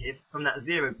negative from that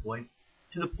 0 point,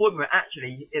 to the point where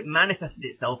actually it manifested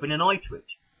itself in an eye twitch.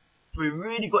 So we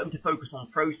really got him to focus on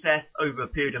process over a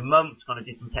period of months, kind of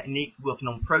did some techniques, working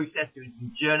on process, doing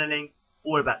some journaling,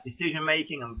 all about decision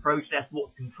making and process,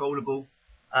 what's controllable,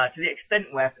 to the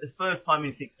extent where for the first time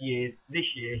in 6 years, this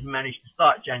year, he managed to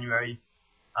start January,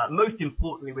 most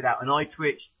importantly without an eye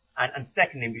twitch, and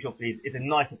secondly, which obviously is a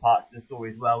nicer part to the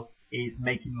story as well, is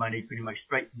making money pretty much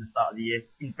straight from the start of the year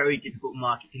in very difficult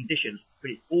market conditions.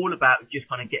 But it's all about just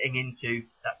kind of getting into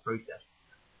that process.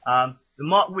 The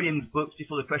Mark Williams book, just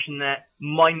saw the question there,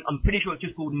 I'm pretty sure it's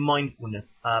just called Mindfulness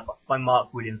by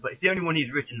Mark Williams, but it's the only one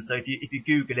he's written, so if you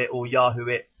Google it or Yahoo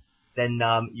it, then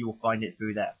you will find it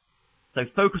through there. So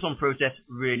focus on process,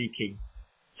 really key.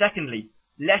 Secondly,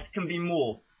 less can be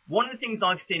more. One of the things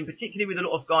I've seen, particularly with a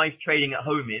lot of guys trading at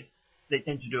home, is they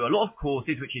tend to do a lot of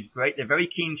courses, which is great. They're very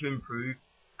keen to improve,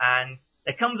 and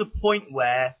there comes a point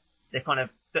where they're kind of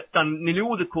done nearly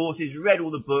all the courses, read all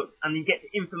the books, and you get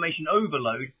information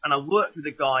overload. And I worked with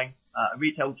a guy, a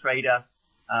retail trader,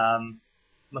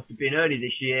 must have been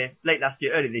late last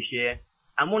year, early this year.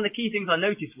 And one of the key things I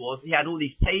noticed was he had all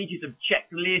these pages of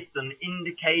checklists and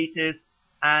indicators,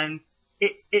 and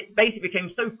it basically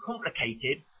became so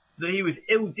complicated that he was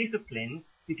ill-disciplined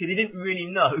because he didn't really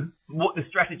know what the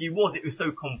strategy was. It was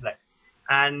so complex.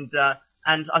 And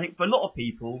I think for a lot of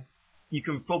people, you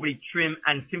can probably trim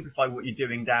and simplify what you're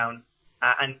doing down.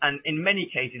 And in many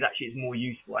cases, actually, it's more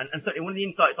useful. And certainly one of the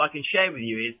insights I can share with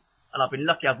you is, and I've been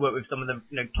lucky, I've worked with some of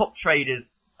the top traders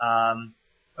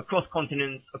across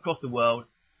continents, across the world,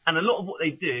 and a lot of what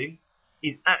they do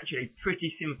is actually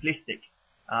pretty simplistic.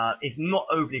 It's not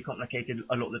overly complicated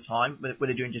a lot of the time, where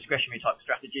they're doing discretionary type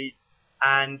strategies,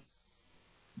 and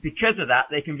because of that,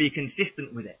 they can be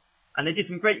consistent with it. And they did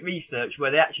some great research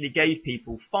where they actually gave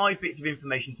people 5 bits of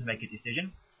information to make a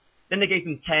decision. Then they gave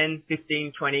them 10,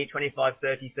 15, 20, 25,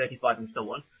 30, 35, and so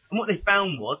on. And what they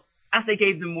found was, as they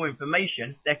gave them more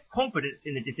information, their confidence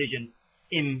in the decision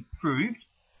improved,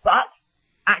 but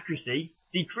accuracy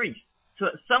decreased. So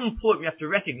at some point, we have to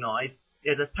recognize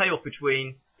there's a payoff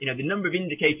between, the number of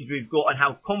indicators we've got and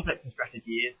how complex the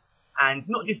strategy is, and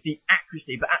not just the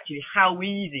accuracy, but actually how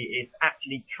easy it is to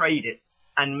actually trade it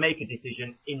and make a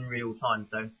decision in real time.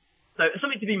 So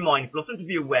something to be mindful of, something to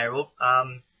be aware of.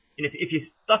 If your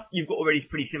stuff you've got already is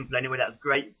pretty simple anyway, that's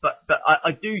great. But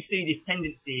I do see this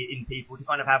tendency in people to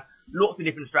kind of have lots of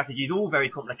different strategies, all very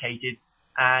complicated,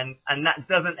 and that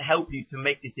doesn't help you to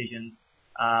make decisions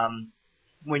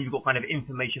when you've got kind of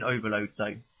information overload.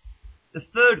 So the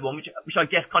third one, which I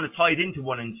guess kind of ties into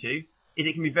 1 and 2, is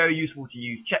it can be very useful to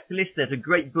use checklists. There's a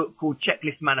great book called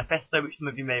Checklist Manifesto, which some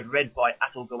of you may have read, by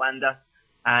Atul Gawande.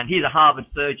 And he's a Harvard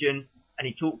surgeon, and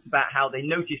he talks about how they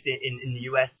noticed in the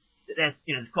US that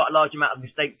there's quite a large amount of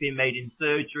mistakes being made in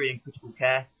surgery and critical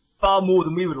care, far more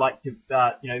than we would like to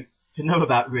know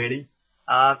about, really.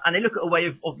 And they look at a way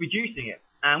of reducing it.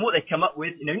 And what they come up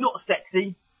with, not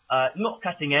sexy, not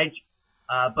cutting edge,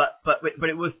 but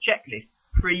it was checklists,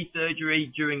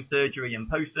 pre-surgery, during surgery, and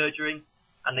post-surgery.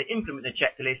 And they implement the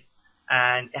checklist,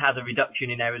 and it has a reduction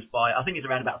in errors by, I think it's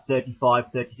around about 35,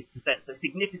 36%, so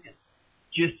significant,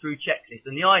 just through checklists.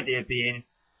 And the idea being,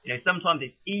 sometimes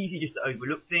it's easy just to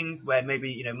overlook things where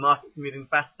maybe, markets are moving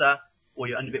faster, or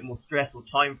you're under a bit more stress or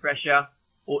time pressure,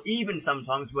 or even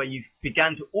sometimes where you've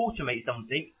began to automate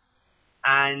something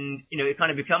And, you know, it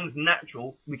kind of becomes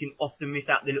natural. We can often miss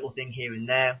out the little thing here and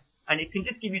there. And it can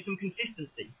just give you some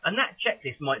consistency. And that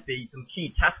checklist might be some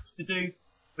key tasks to do,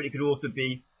 but it could also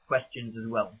be questions as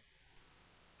well.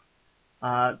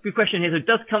 Good question here. So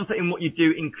does comfort in what you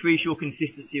do increase your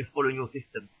consistency of following your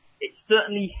system? It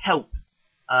certainly helps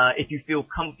if you feel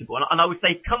comfortable. And I would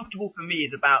say comfortable for me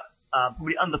is about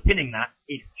probably underpinning that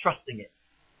is trusting it.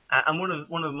 And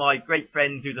one of my great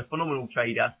friends who's a phenomenal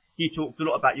trader, he talks a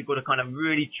lot about you've got to kind of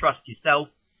really trust yourself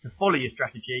to follow your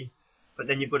strategy, but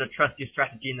then you've got to trust your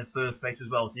strategy in the first place as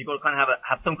well. So you've got to kind of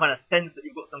have some kind of sense that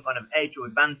you've got some kind of edge or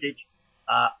advantage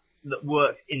that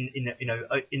works in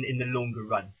the longer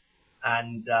run.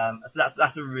 And so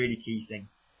that's a really key thing.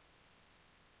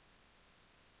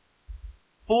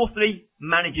 Fourthly,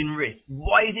 managing risk.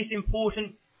 Why is this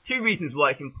important? Two reasons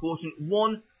why it's important.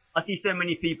 One, I see so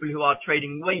many people who are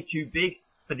trading way too big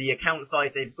for the account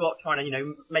size they've got, trying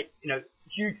to make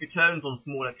huge returns on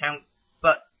small accounts.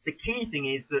 But the key thing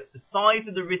is that the size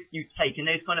of the risk you take, and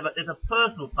there's a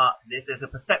personal part to this, there's a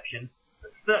perception,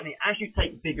 but certainly as you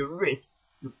take bigger risks,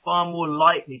 you're far more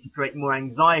likely to create more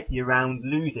anxiety around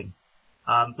losing.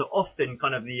 So often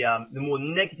kind of the more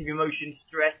negative emotions,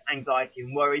 stress, anxiety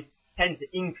and worry tend to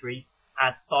increase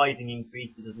as sizing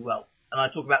increases as well. And I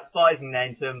talk about sizing there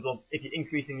in terms of if you're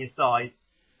increasing your size,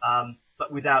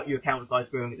 but without your account size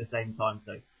growing at the same time.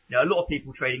 So, a lot of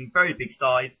people trading very big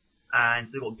size, and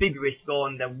they've got big risk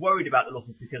on, they're worried about the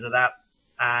losses because of that,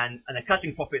 and they're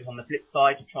cutting profits on the flip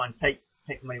side to try and take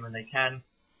the money when they can.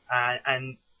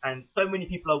 And so many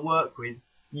people I work with,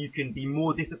 you can be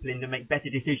more disciplined and make better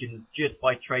decisions just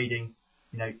by trading,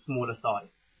 smaller size.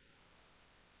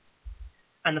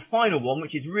 And the final one,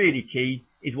 which is really key,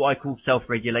 is what I call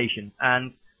self-regulation.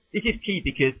 And this is key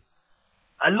because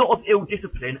a lot of ill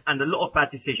discipline and a lot of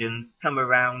bad decisions come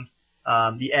around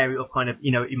the area of kind of,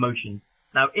 emotions.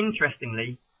 Now,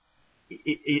 interestingly,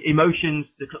 emotions,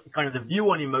 the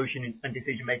view on emotion and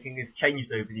decision making has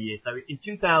changed over the years. So in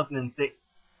 2006,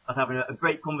 I was having a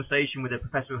great conversation with a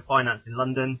professor of finance in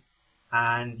London,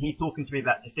 and he's talking to me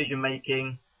about decision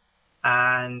making.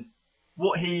 And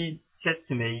what he said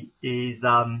to me is,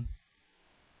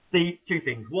 Steve, two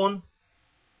things. One,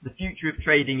 the future of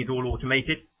trading is all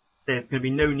automated. There's going to be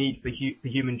no need for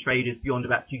human traders beyond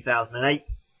about 2008.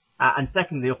 And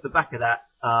secondly, off the back of that,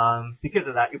 because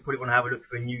of that, you'll probably want to have a look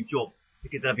for a new job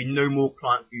because there'll be no more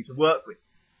clients for you to work with.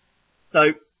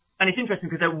 So, and it's interesting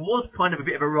because there was kind of a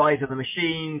bit of a rise of the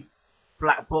machines,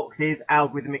 black boxes,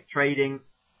 algorithmic trading.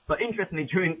 But interestingly,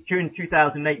 during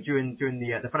 2008, during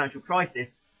the financial crisis,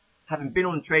 having been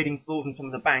on trading floors in some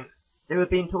of the banks, they were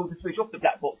being told to switch off the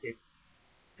black boxes.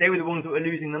 They were the ones that were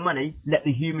losing the money. Let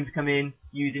the humans come in,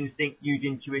 use instinct, use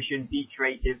intuition, be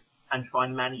creative, and try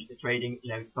and manage the trading,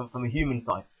 from a human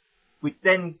side. Which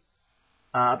then,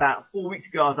 about 4 weeks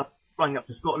ago, I was flying up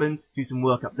to Scotland to do some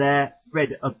work up there. Read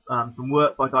some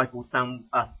work by a guy called Sam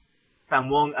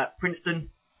Wong at Princeton.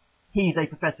 He's a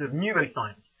professor of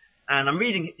neuroscience, and I'm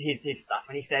reading his stuff,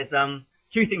 and he says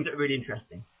two things that are really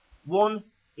interesting. One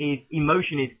is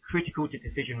emotion is critical to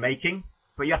decision making,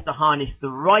 but you have to harness the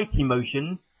right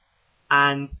emotions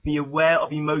and be aware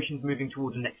of emotions moving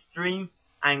towards an extreme: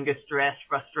 anger, stress,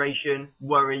 frustration,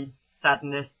 worry,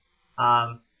 sadness,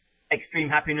 extreme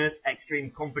happiness,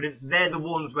 extreme confidence. They're the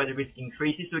ones where the risk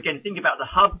increases. So again, think about the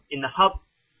hub. In the hub,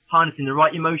 harnessing the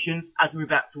right emotions. As we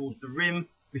move out towards the rim,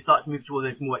 we start to move towards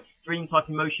those more extreme type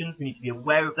emotions. We need to be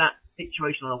aware of that,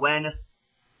 situational awareness.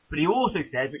 But he also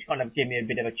says, which kind of gave me a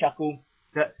bit of a chuckle,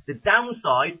 that the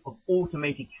downside of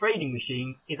automated trading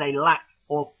machines is a lack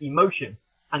of emotion.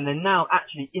 And then now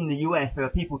actually in the US, there are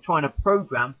people trying to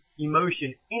program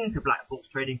emotion into black box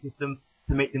trading systems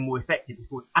to make them more effective. It's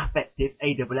called affective,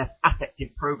 AFF, affective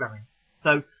programming.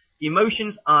 So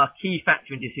emotions are a key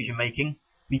factor in decision making.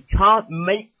 We can't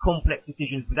make complex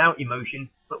decisions without emotion,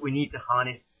 but we need to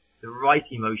harness the right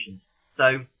emotions.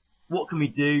 So what can we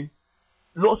do?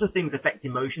 Lots of things affect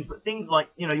emotions, but things like,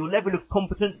 your level of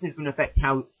competence is going to affect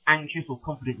how anxious or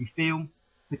confident you feel.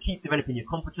 So keep developing your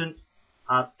competence.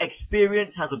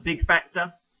 Experience has a big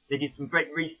factor. They did some great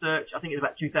research, I think it was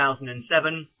about 2007,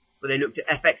 where they looked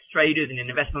at FX traders in an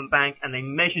investment bank, and they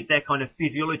measured their kind of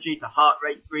physiology, the heart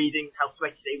rate, breathing, how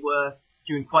sweaty they were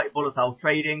during quite volatile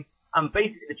trading. And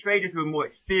basically the traders who were more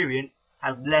experienced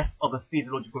had less of a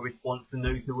physiological response than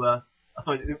those who were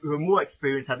more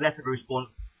experienced had less of a response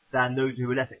than those who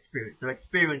were less experienced. So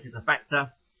experience is a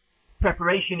factor.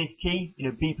 Preparation is key.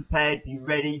 Be prepared, be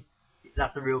ready.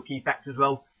 That's a real key factor as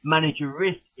well. Manage your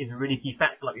risk is a really key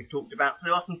factor, like we've talked about. So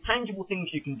there are some tangible things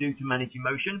you can do to manage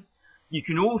emotion. You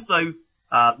can also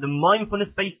The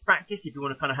mindfulness-based practice, if you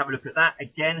want to kind of have a look at that,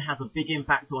 again, has a big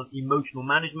impact on emotional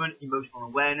management, emotional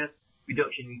awareness,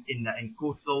 reduction in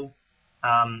cortisol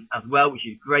as well, which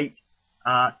is great.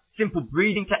 Simple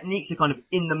breathing techniques are kind of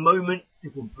in the moment.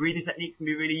 Simple breathing techniques can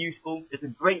be really useful. There's a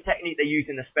great technique they use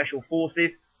in the special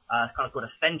forces. It's kind of called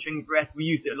a centering breath. We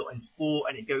use it a lot in sport,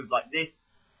 and it goes like this.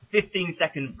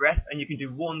 15-second breath, and you can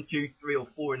do 1, 2, 3, or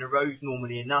 4 in a row is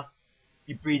normally enough.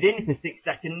 You breathe in for 6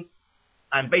 seconds,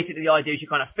 and basically the idea is you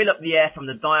kind of fill up the air from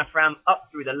the diaphragm up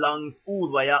through the lungs, all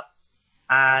the way up,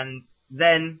 and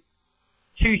then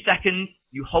 2 seconds,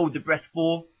 you hold the breath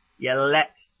for, you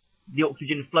let the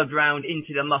oxygen flood around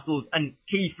into the muscles and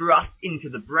key thrust into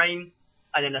the brain,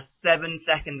 and then a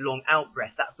 7-second long out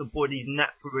breath. That's the body's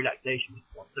natural relaxation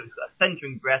response. So it's got a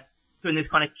centering breath. So in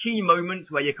those kind of key moments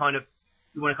where you want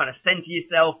to kind of center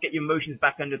yourself, get your emotions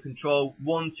back under control,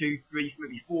 1, 2, 3,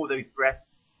 maybe 4 of those breaths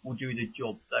will do the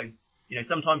job. So,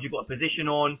 sometimes you've got a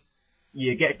position on,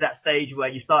 you get to that stage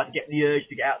where you start to get the urge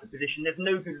to get out of the position. There's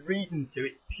no good reason to.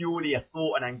 It's purely a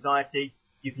thought and anxiety.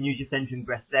 You can use your centering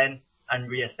breath then and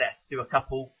reassess. Do a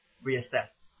couple, reassess.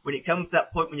 When it comes to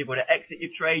that point when you've got to exit your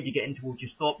trade, you're getting towards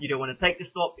your stop. You don't want to take the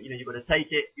stop, but you've got to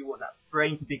take it. You want that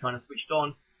brain to be kind of switched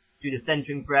on. Do the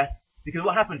centering breath. Because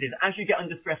what happens is, as you get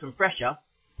under stress and pressure,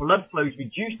 blood flow is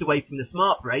reduced away from the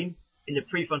smart brain in the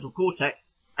prefrontal cortex,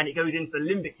 and it goes into the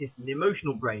limbic system, the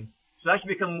emotional brain. So as you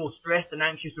become more stressed and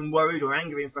anxious and worried or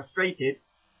angry and frustrated,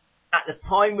 at the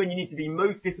time when you need to be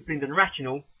most disciplined and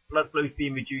rational, blood flow is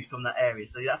being reduced from that area.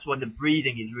 So that's why the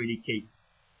breathing is really key.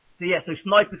 So yeah, so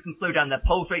snipers can slow down their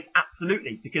pulse rate,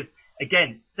 absolutely, because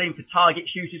again, same for target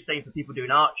shooters, same for people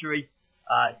doing archery.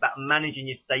 It's about managing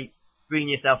your state, bringing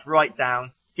yourself right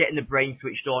down, getting the brain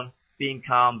switched on, being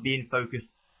calm, being focused,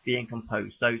 being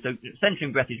composed. So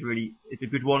centering breath is a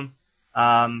good one.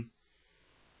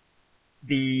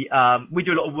 We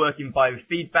do a lot of work in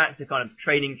biofeedback, so kind of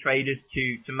training traders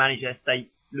to manage their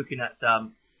state, looking at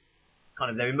kind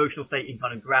of their emotional state in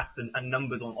kind of graphs and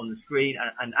numbers on the screen,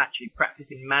 and actually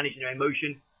practicing managing their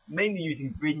emotion, mainly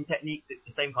using breathing techniques. It's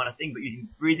the same kind of thing, but using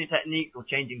breathing techniques or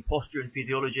changing posture and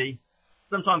physiology.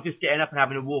 Sometimes just getting up and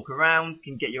having a walk around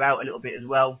can get you out a little bit as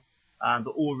well,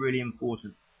 but all really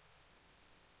important.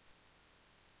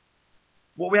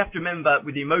 What we have to remember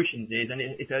with the emotions is, and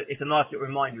it's a nice little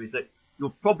reminder, is that your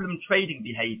problem trading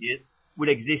behaviors will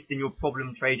exist in your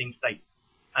problem trading state,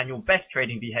 and your best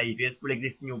trading behaviors will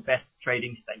exist in your best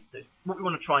trading state. So what we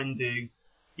want to try and do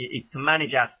is to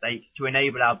manage our state to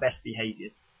enable our best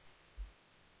behaviors.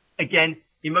 Again,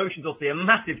 emotions obviously a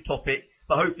massive topic,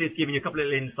 but hopefully it's given you a couple of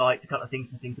little insights, a couple of things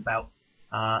to think about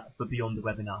for beyond the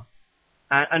webinar.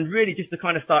 And really just to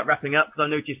kind of start wrapping up, because I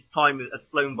noticed time has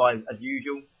flown by as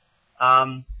usual.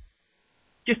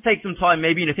 Just take some time,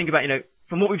 maybe, think about,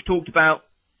 from what we've talked about,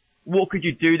 what could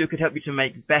you do that could help you to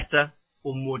make better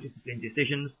or more disciplined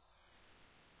decisions?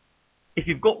 If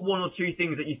you've got 1 or 2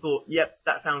 things that you thought, yep,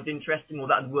 that sounds interesting, or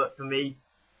that would work for me,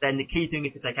 then the key thing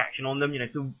is to take action on them.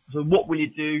 So what will you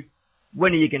do?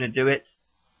 When are you going to do it?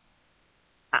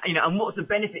 And what's the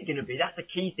benefit going to be? That's the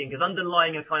key thing, because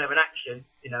underlying a kind of an action,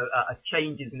 a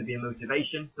change is going to be a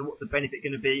motivation. So what's the benefit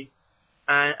going to be?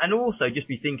 And also just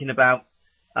be thinking about,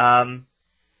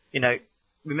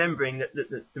 remembering that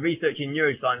the research in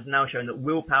neuroscience has now shown that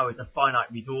willpower is a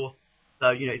finite resource. So,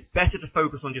 it's better to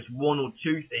focus on just 1 or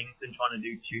 2 things than trying to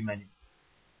do too many.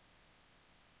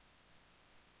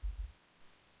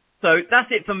 So that's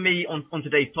it from me on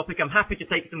today's topic. I'm happy to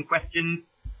take some questions.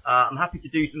 I'm happy to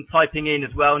do some typing in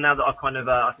as well, now that I've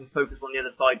I can focus on the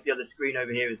other side, the other screen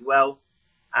over here as well.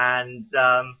 And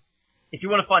if you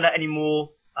want to find out any more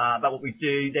about what we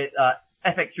do,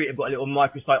 FX Street have got a little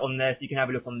microsite on there, so you can have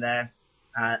a look on there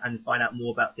and find out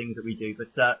more about things that we do. But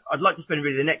I'd like to spend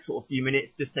really the next sort of few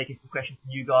minutes just taking some questions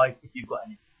from you guys, if you've got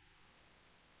any.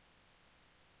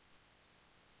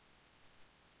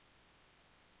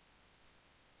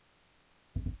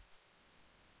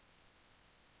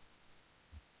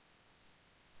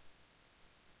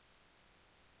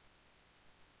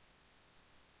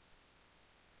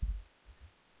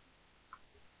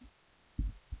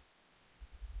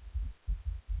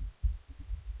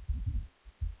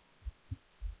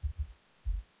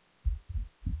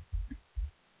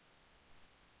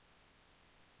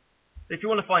 So if you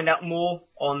want to find out more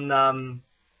on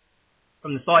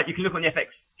from the site, you can look on the FX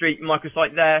Street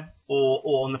microsite there,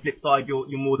 or on the flip side, you're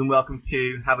more than welcome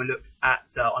to have a look at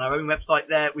on our own website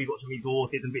there. We've got some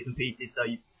resources and bits and pieces, so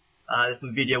there's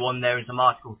some video on there and some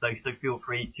articles, so feel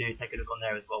free to take a look on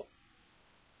there as well.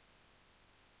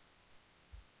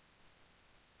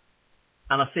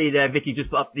 And I see there, Vicky just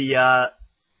put up the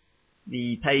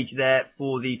page there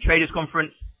for the Traders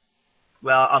Conference.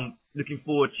 Well, I'm looking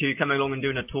forward to coming along and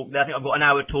doing a talk there. I think I've got an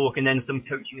hour talk and then some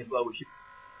coaching as well, which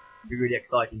should be really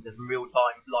exciting. There's some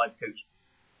real-time live coaching.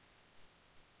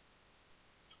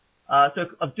 So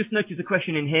I've just noticed a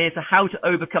question in here. So how to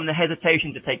overcome the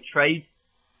hesitation to take trades,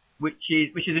 which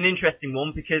is an interesting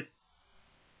one, because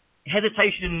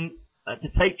hesitation to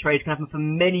take trades can happen for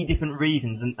many different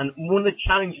reasons. And one of the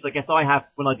challenges I guess I have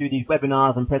when I do these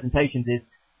webinars and presentations is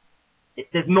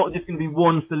there's not just going to be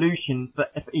one solution for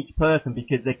each person,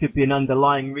 because there could be an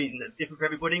underlying reason that's different for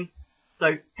everybody.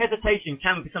 So hesitation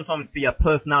can sometimes be a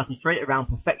personality trait around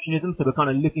perfectionism. So we're kind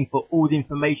of looking for all the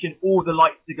information, all the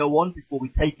lights to go on before we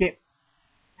take it.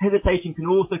 Hesitation can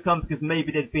also come because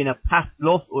maybe there's been a past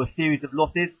loss or a series of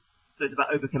losses. So it's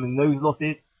about overcoming those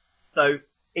losses. So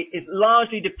it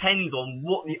largely depends on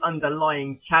what the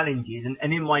underlying challenge is.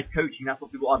 And in my coaching, that's what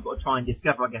I've got to try and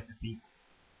discover, I guess, with people.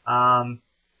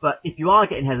 But if you are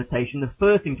getting hesitation, the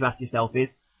first thing to ask yourself is,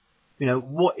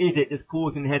 what is it that's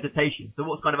causing the hesitation? So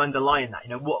what's kind of underlying that?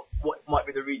 What might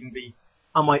be the reason be?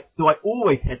 Do I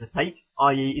always hesitate?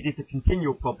 I.e., is this a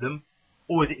continual problem?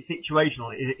 Or is it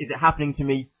situational? Is it happening to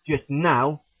me just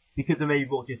now because of maybe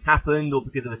what just happened, or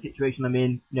because of a situation I'm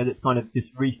in, that's kind of just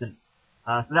recent?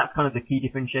 So that's kind of the key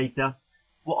differentiator.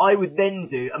 What I would then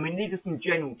do, these are some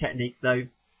general techniques though.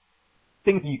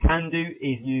 Things that you can do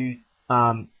is use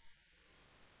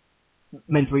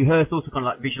mental rehearsal, so kind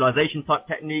of like visualization type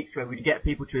techniques where we get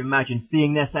people to imagine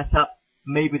seeing their setup.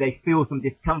 Maybe they feel some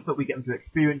discomfort, we get them to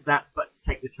experience that, but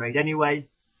take the trade anyway.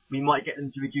 We might get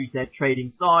them to reduce their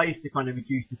trading size to kind of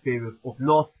reduce the fear of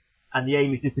loss. And the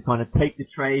aim is just to kind of take the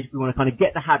trade. We want to kind of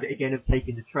get the habit again of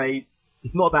taking the trade.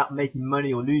 It's not about making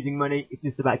money or losing money. It's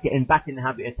just about getting back in the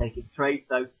habit of taking trades.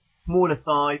 So smaller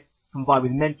size combined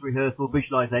with mental rehearsal,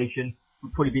 visualization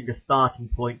would probably be the starting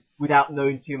point without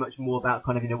knowing too much more about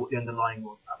kind of, what the underlying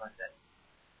was, as I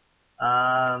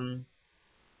said.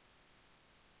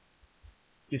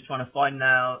 Just trying to find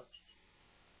now.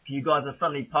 You guys have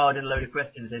suddenly piled in a load of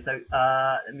questions here. So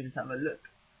let me just have a look.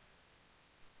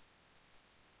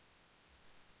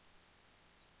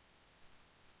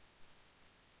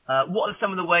 What are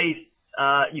some of the ways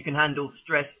you can handle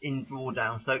stress in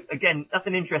drawdown? So again, that's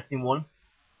an interesting one.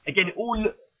 Again, one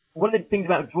of the things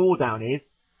about drawdown is,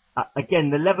 again,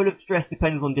 the level of stress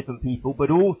depends on different people, but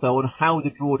also on how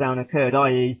the drawdown occurred,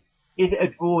 i.e., is it a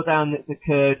drawdown that's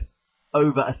occurred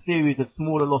over a series of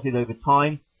smaller losses over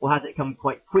time, or has it come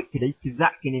quite quickly, because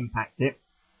that can impact it.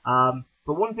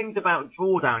 But one thing about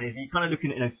drawdown is you're kind of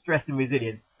looking at stress and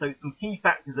resilience. So some key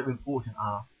factors that are important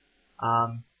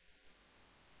are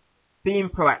being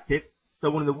proactive. So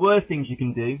one of the worst things you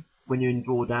can do when you're in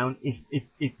drawdown is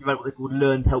develop what they call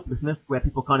learned helplessness, where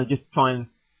people kind of just try and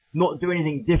not do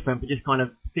anything different, but just kind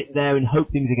of sit there and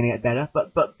hope things are going to get better.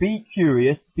 But be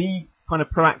curious, be kind of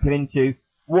proactive into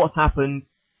what's happened,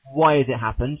 why has it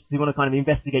happened. So you want to kind of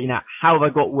investigate how have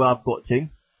I got where I've got to.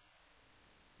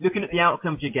 Looking at the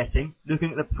outcomes you're getting,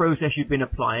 looking at the process you've been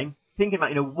applying, thinking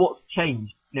about, what's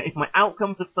changed. If my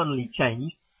outcomes have suddenly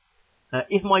changed,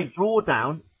 is my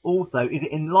drawdown also, is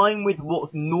it in line with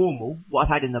what's normal, what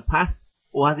I've had in the past,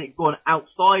 or has it gone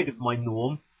outside of my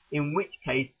norm, in which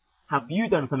case, have you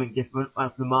done something different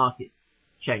as the market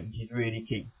change is really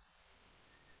key.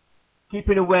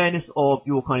 Keeping awareness of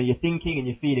your thinking and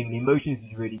your feeling and emotions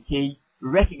is really key.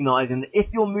 Recognizing that if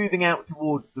you're moving out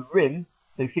towards the rim,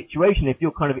 so situation, if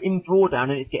you're kind of in drawdown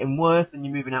and it's getting worse and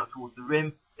you're moving out towards the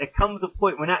rim, there comes a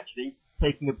point when actually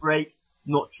taking a break,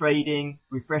 not trading,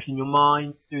 refreshing your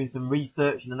mind, doing some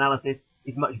research and analysis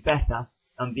is much better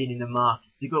than being in the market.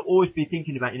 So you've got to always be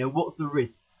thinking about, what's the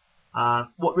risk?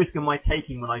 What risk am I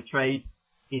taking when I trade?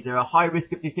 Is there a high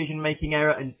risk of decision-making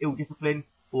error and ill discipline,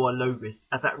 or a low risk?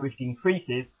 As that risk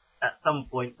increases, at some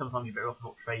point, sometimes you're better off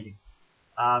not trading.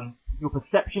 Your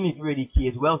perception is really key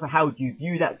as well. So how do you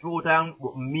view that drawdown?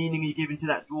 What meaning are you giving to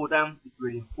that drawdown? It's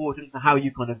really important. So how are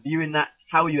you kind of viewing that?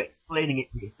 How are you explaining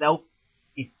it to yourself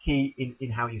is key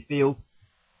in how you feel.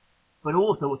 But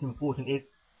also what's important is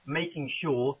making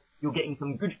sure you're getting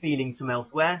some good feelings from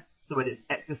elsewhere. So whether it's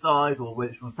exercise, or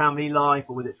whether it's from family life,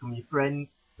 or whether it's from your friends,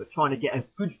 but trying to get a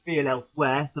good feel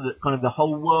elsewhere so that kind of the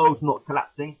whole world's not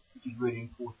collapsing, which is really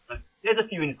important. So there's a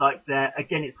few insights there.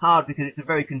 Again, it's hard because it's a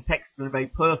very contextual and very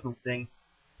personal thing,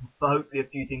 but hopefully a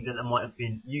few things that might have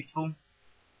been useful.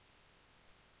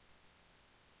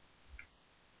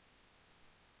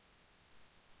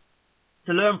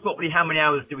 To learn properly, how many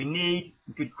hours do we need?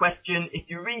 Good question. If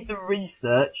you read the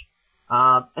research,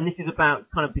 and this is about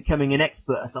kind of becoming an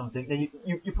expert or something, then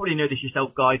you probably know this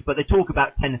yourself, guys, but they talk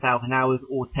about 10,000 hours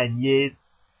or 10 years.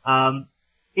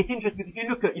 It's interesting because if you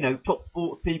look at, top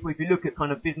sports people, if you look at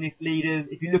kind of business leaders,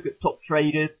 if you look at top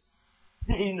traders,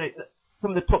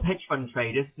 some of the top hedge fund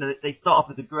traders, you know, they start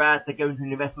off as a grad, they go into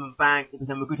an investment bank, they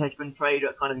become a good hedge fund trader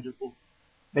at kind of just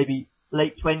maybe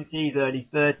late 20s, early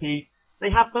 30s. They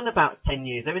have done about 10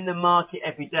 years. They're in the market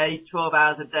every day, 12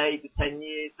 hours a day for 10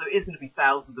 years. So it is going to be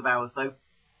thousands of hours. So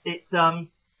it's,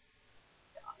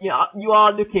 you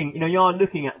are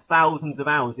looking at thousands of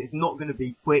hours. It's not going to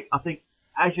be quick. I think,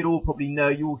 as you'll all probably know,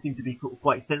 you all seem to be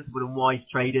quite sensible and wise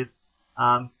traders.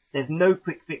 There's no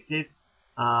quick fixes.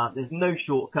 There's no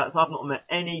shortcuts. I've not met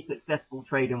any successful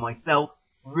trader myself,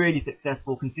 really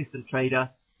successful, consistent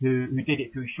trader who did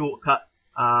it through shortcuts.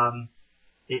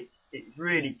 It's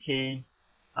really key.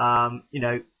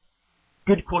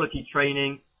 Good quality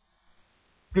training,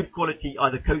 good quality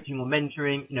either coaching or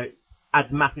mentoring, adds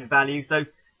massive value. So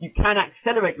you can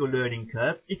accelerate your learning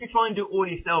curve. If you try and do it all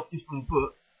yourself just from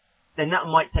books, then that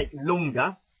might take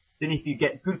longer than if you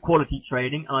get good quality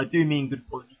training, and I do mean good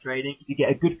quality training. If you get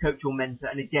a good coach or mentor,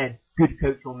 and again, good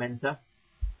coach or mentor,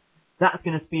 that's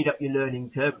going to speed up your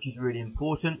learning curve, which is really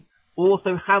important.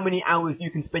 Also, how many hours you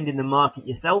can spend in the market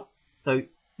yourself. So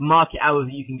market hours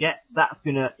that you can get, that's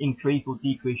going to increase or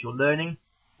decrease your learning.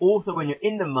 Also, when you're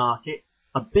in the market,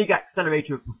 a big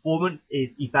accelerator of performance is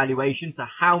evaluation. So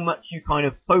how much you kind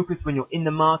of focus when you're in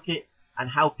the market and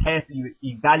how carefully you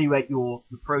evaluate your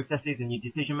processes and your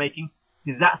decision making,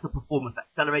 because that's a performance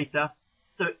accelerator.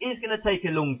 So it is going to take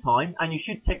a long time, and you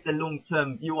should take the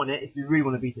long-term view on it if you really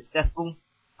want to be successful.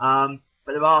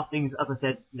 But there are things, as I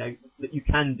said, that you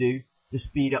can do to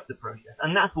speed up the process.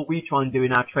 And that's what we try and do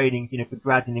in our training, for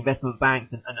grads and investment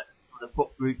banks and the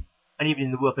prop group, and even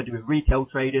in the work I do with retail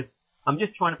traders. I'm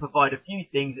just trying to provide a few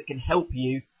things that can help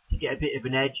you to get a bit of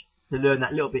an edge, to learn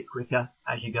that little bit quicker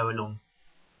as you go along.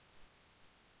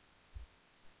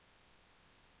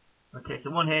 Okay,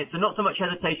 so one here. So not so much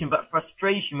hesitation, but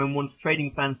frustration when one's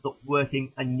trading plan stops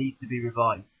working and needs to be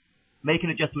revised. Make an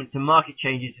adjustment to market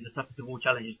changes is the toughest of all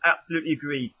challenges. Absolutely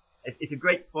agreed. It's a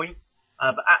great point.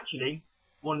 But actually,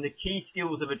 one of the key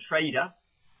skills of a trader,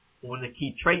 or one of the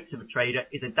key traits of a trader,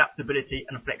 is adaptability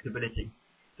and flexibility.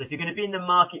 So if you're going to be in the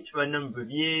market for a number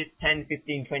of years, 10,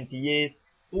 15, 20 years,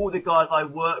 all the guys I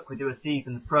work with who are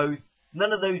seasoned pros,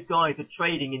 none of those guys are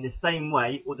trading in the same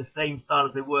way or the same style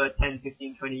as they were 10,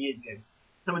 15, 20 years ago.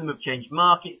 Some of them have changed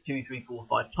markets 2, 3, 4,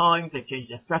 5 times. They've changed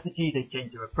their strategies. They've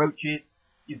changed their approaches.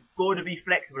 You've got to be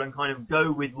flexible and kind of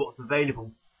go with what's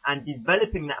available. And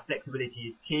developing that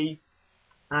flexibility is key.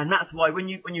 And that's why when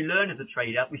you learn as a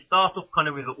trader, we start off kind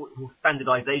of with what we call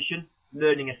standardization,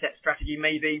 learning a set strategy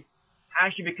maybe.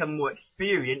 As you become more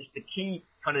experienced, the key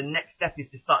kind of next step is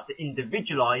to start to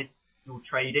individualize your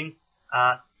trading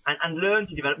and learn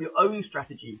to develop your own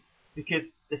strategy, because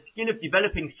the skill of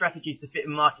developing strategies to fit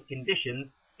market conditions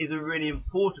is a really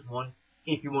important one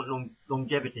if you want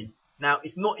longevity. Now,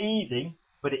 it's not easy,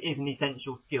 but it is an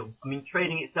essential skill. I mean,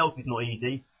 trading itself is not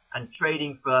easy, and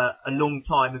trading for a long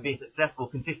time and being successful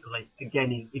consistently,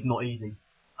 again, is not easy.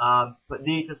 But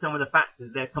these are some of the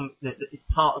factors that it's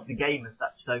part of the game as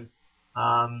such. So,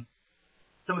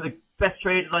 some of the best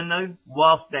traders I know,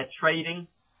 whilst they're trading,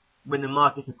 when the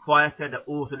markets are quieter, they're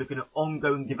also looking at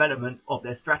ongoing development of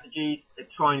their strategies. They're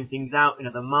trying things out in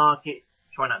other markets,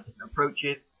 trying out different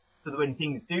approaches, so that when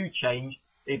things do change,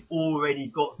 they've already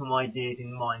got some ideas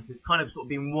in mind. So it's kind of sort of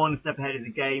being one step ahead of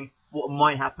the game, what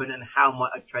might happen and how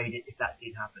might I trade it if that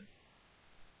did happen.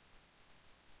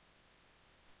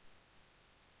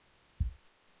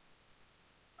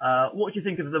 What do you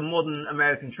think of the modern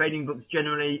American trading books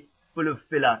generally full of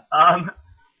filler?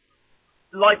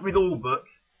 Like with all books,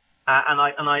 and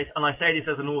I say this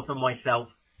as an author myself,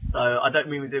 so I don't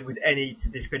mean with any to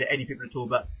discredit any people at all,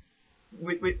 but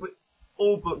with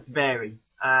all books vary,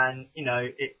 and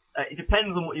it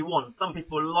depends on what you want. Some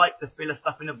people like the filler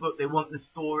stuff in a book; they want the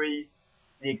stories,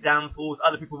 the examples.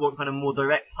 Other people want kind of more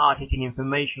direct, hard-hitting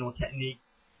information or technique.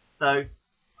 So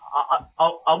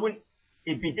I wouldn't.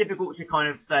 It'd be difficult to kind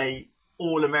of say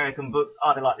all American books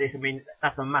are they like this. I mean,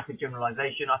 that's a massive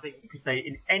generalization. I think you could say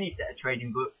in any set of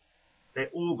trading books, they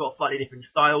all got slightly different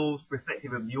styles,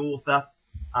 reflective of the author.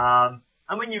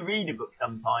 And when you read a book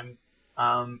sometimes,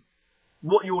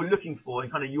 what you're looking for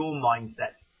and kind of your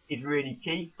mindset is really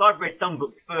key. So I've read some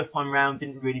books first time round,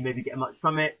 didn't really maybe get much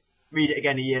from it. Read it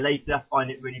again a year later,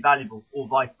 find it really valuable, or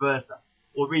vice versa.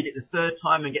 Or read it the third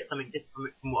time and get something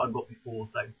different from what I got before.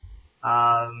 So,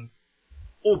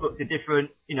 all books are different.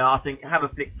 I think have a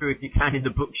flick through if you can in the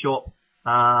bookshop,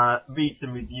 read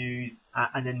some reviews,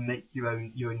 and then make your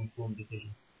own informed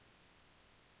decision.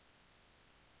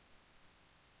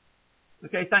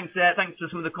 Okay, thanks there. Thanks for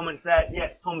some of the comments there. Yeah,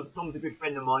 Tom's a good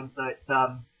friend of mine, so it's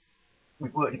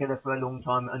we've worked together for a long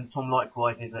time, and Tom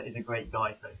likewise is a great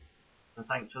guy. So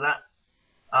thanks for that.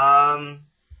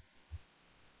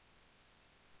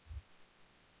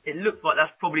 it looks like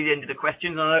that's probably the end of the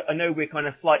questions. I know we're kind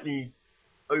of slightly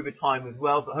over time as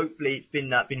well, but hopefully it's been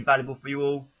valuable for you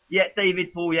all. Yeah,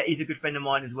 David, Paul, yeah, he's a good friend of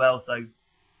mine as well. So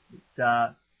it's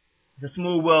a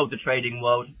small world, the trading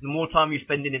world. The more time you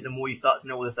spend in it, the more you start to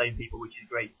know all the same people, which is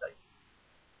great.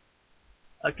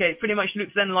 So, okay, pretty much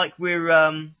looks then like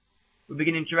we're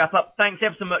beginning to wrap up. Thanks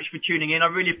ever so much for tuning in. I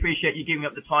really appreciate you giving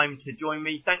up the time to join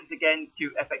me. Thanks again to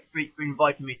FX Street for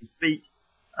inviting me to speak.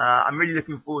 I'm really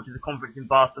looking forward to the conference in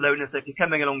Barcelona. So if you're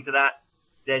coming along to that,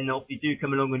 then obviously do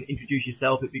come along and introduce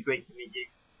yourself. It'd be great to meet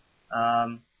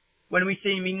you. When we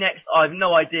see me next, I have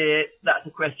no idea. That's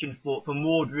a question for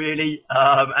Maud, really,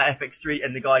 at FX Street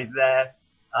and the guys there.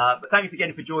 But thanks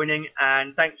again for joining,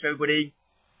 and thanks to everybody.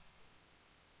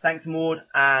 Thanks, Maud,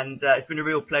 and it's been a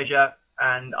real pleasure.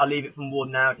 And I'll leave it for Maud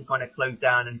now to kind of close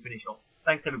down and finish off.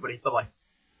 Thanks, everybody. Bye-bye.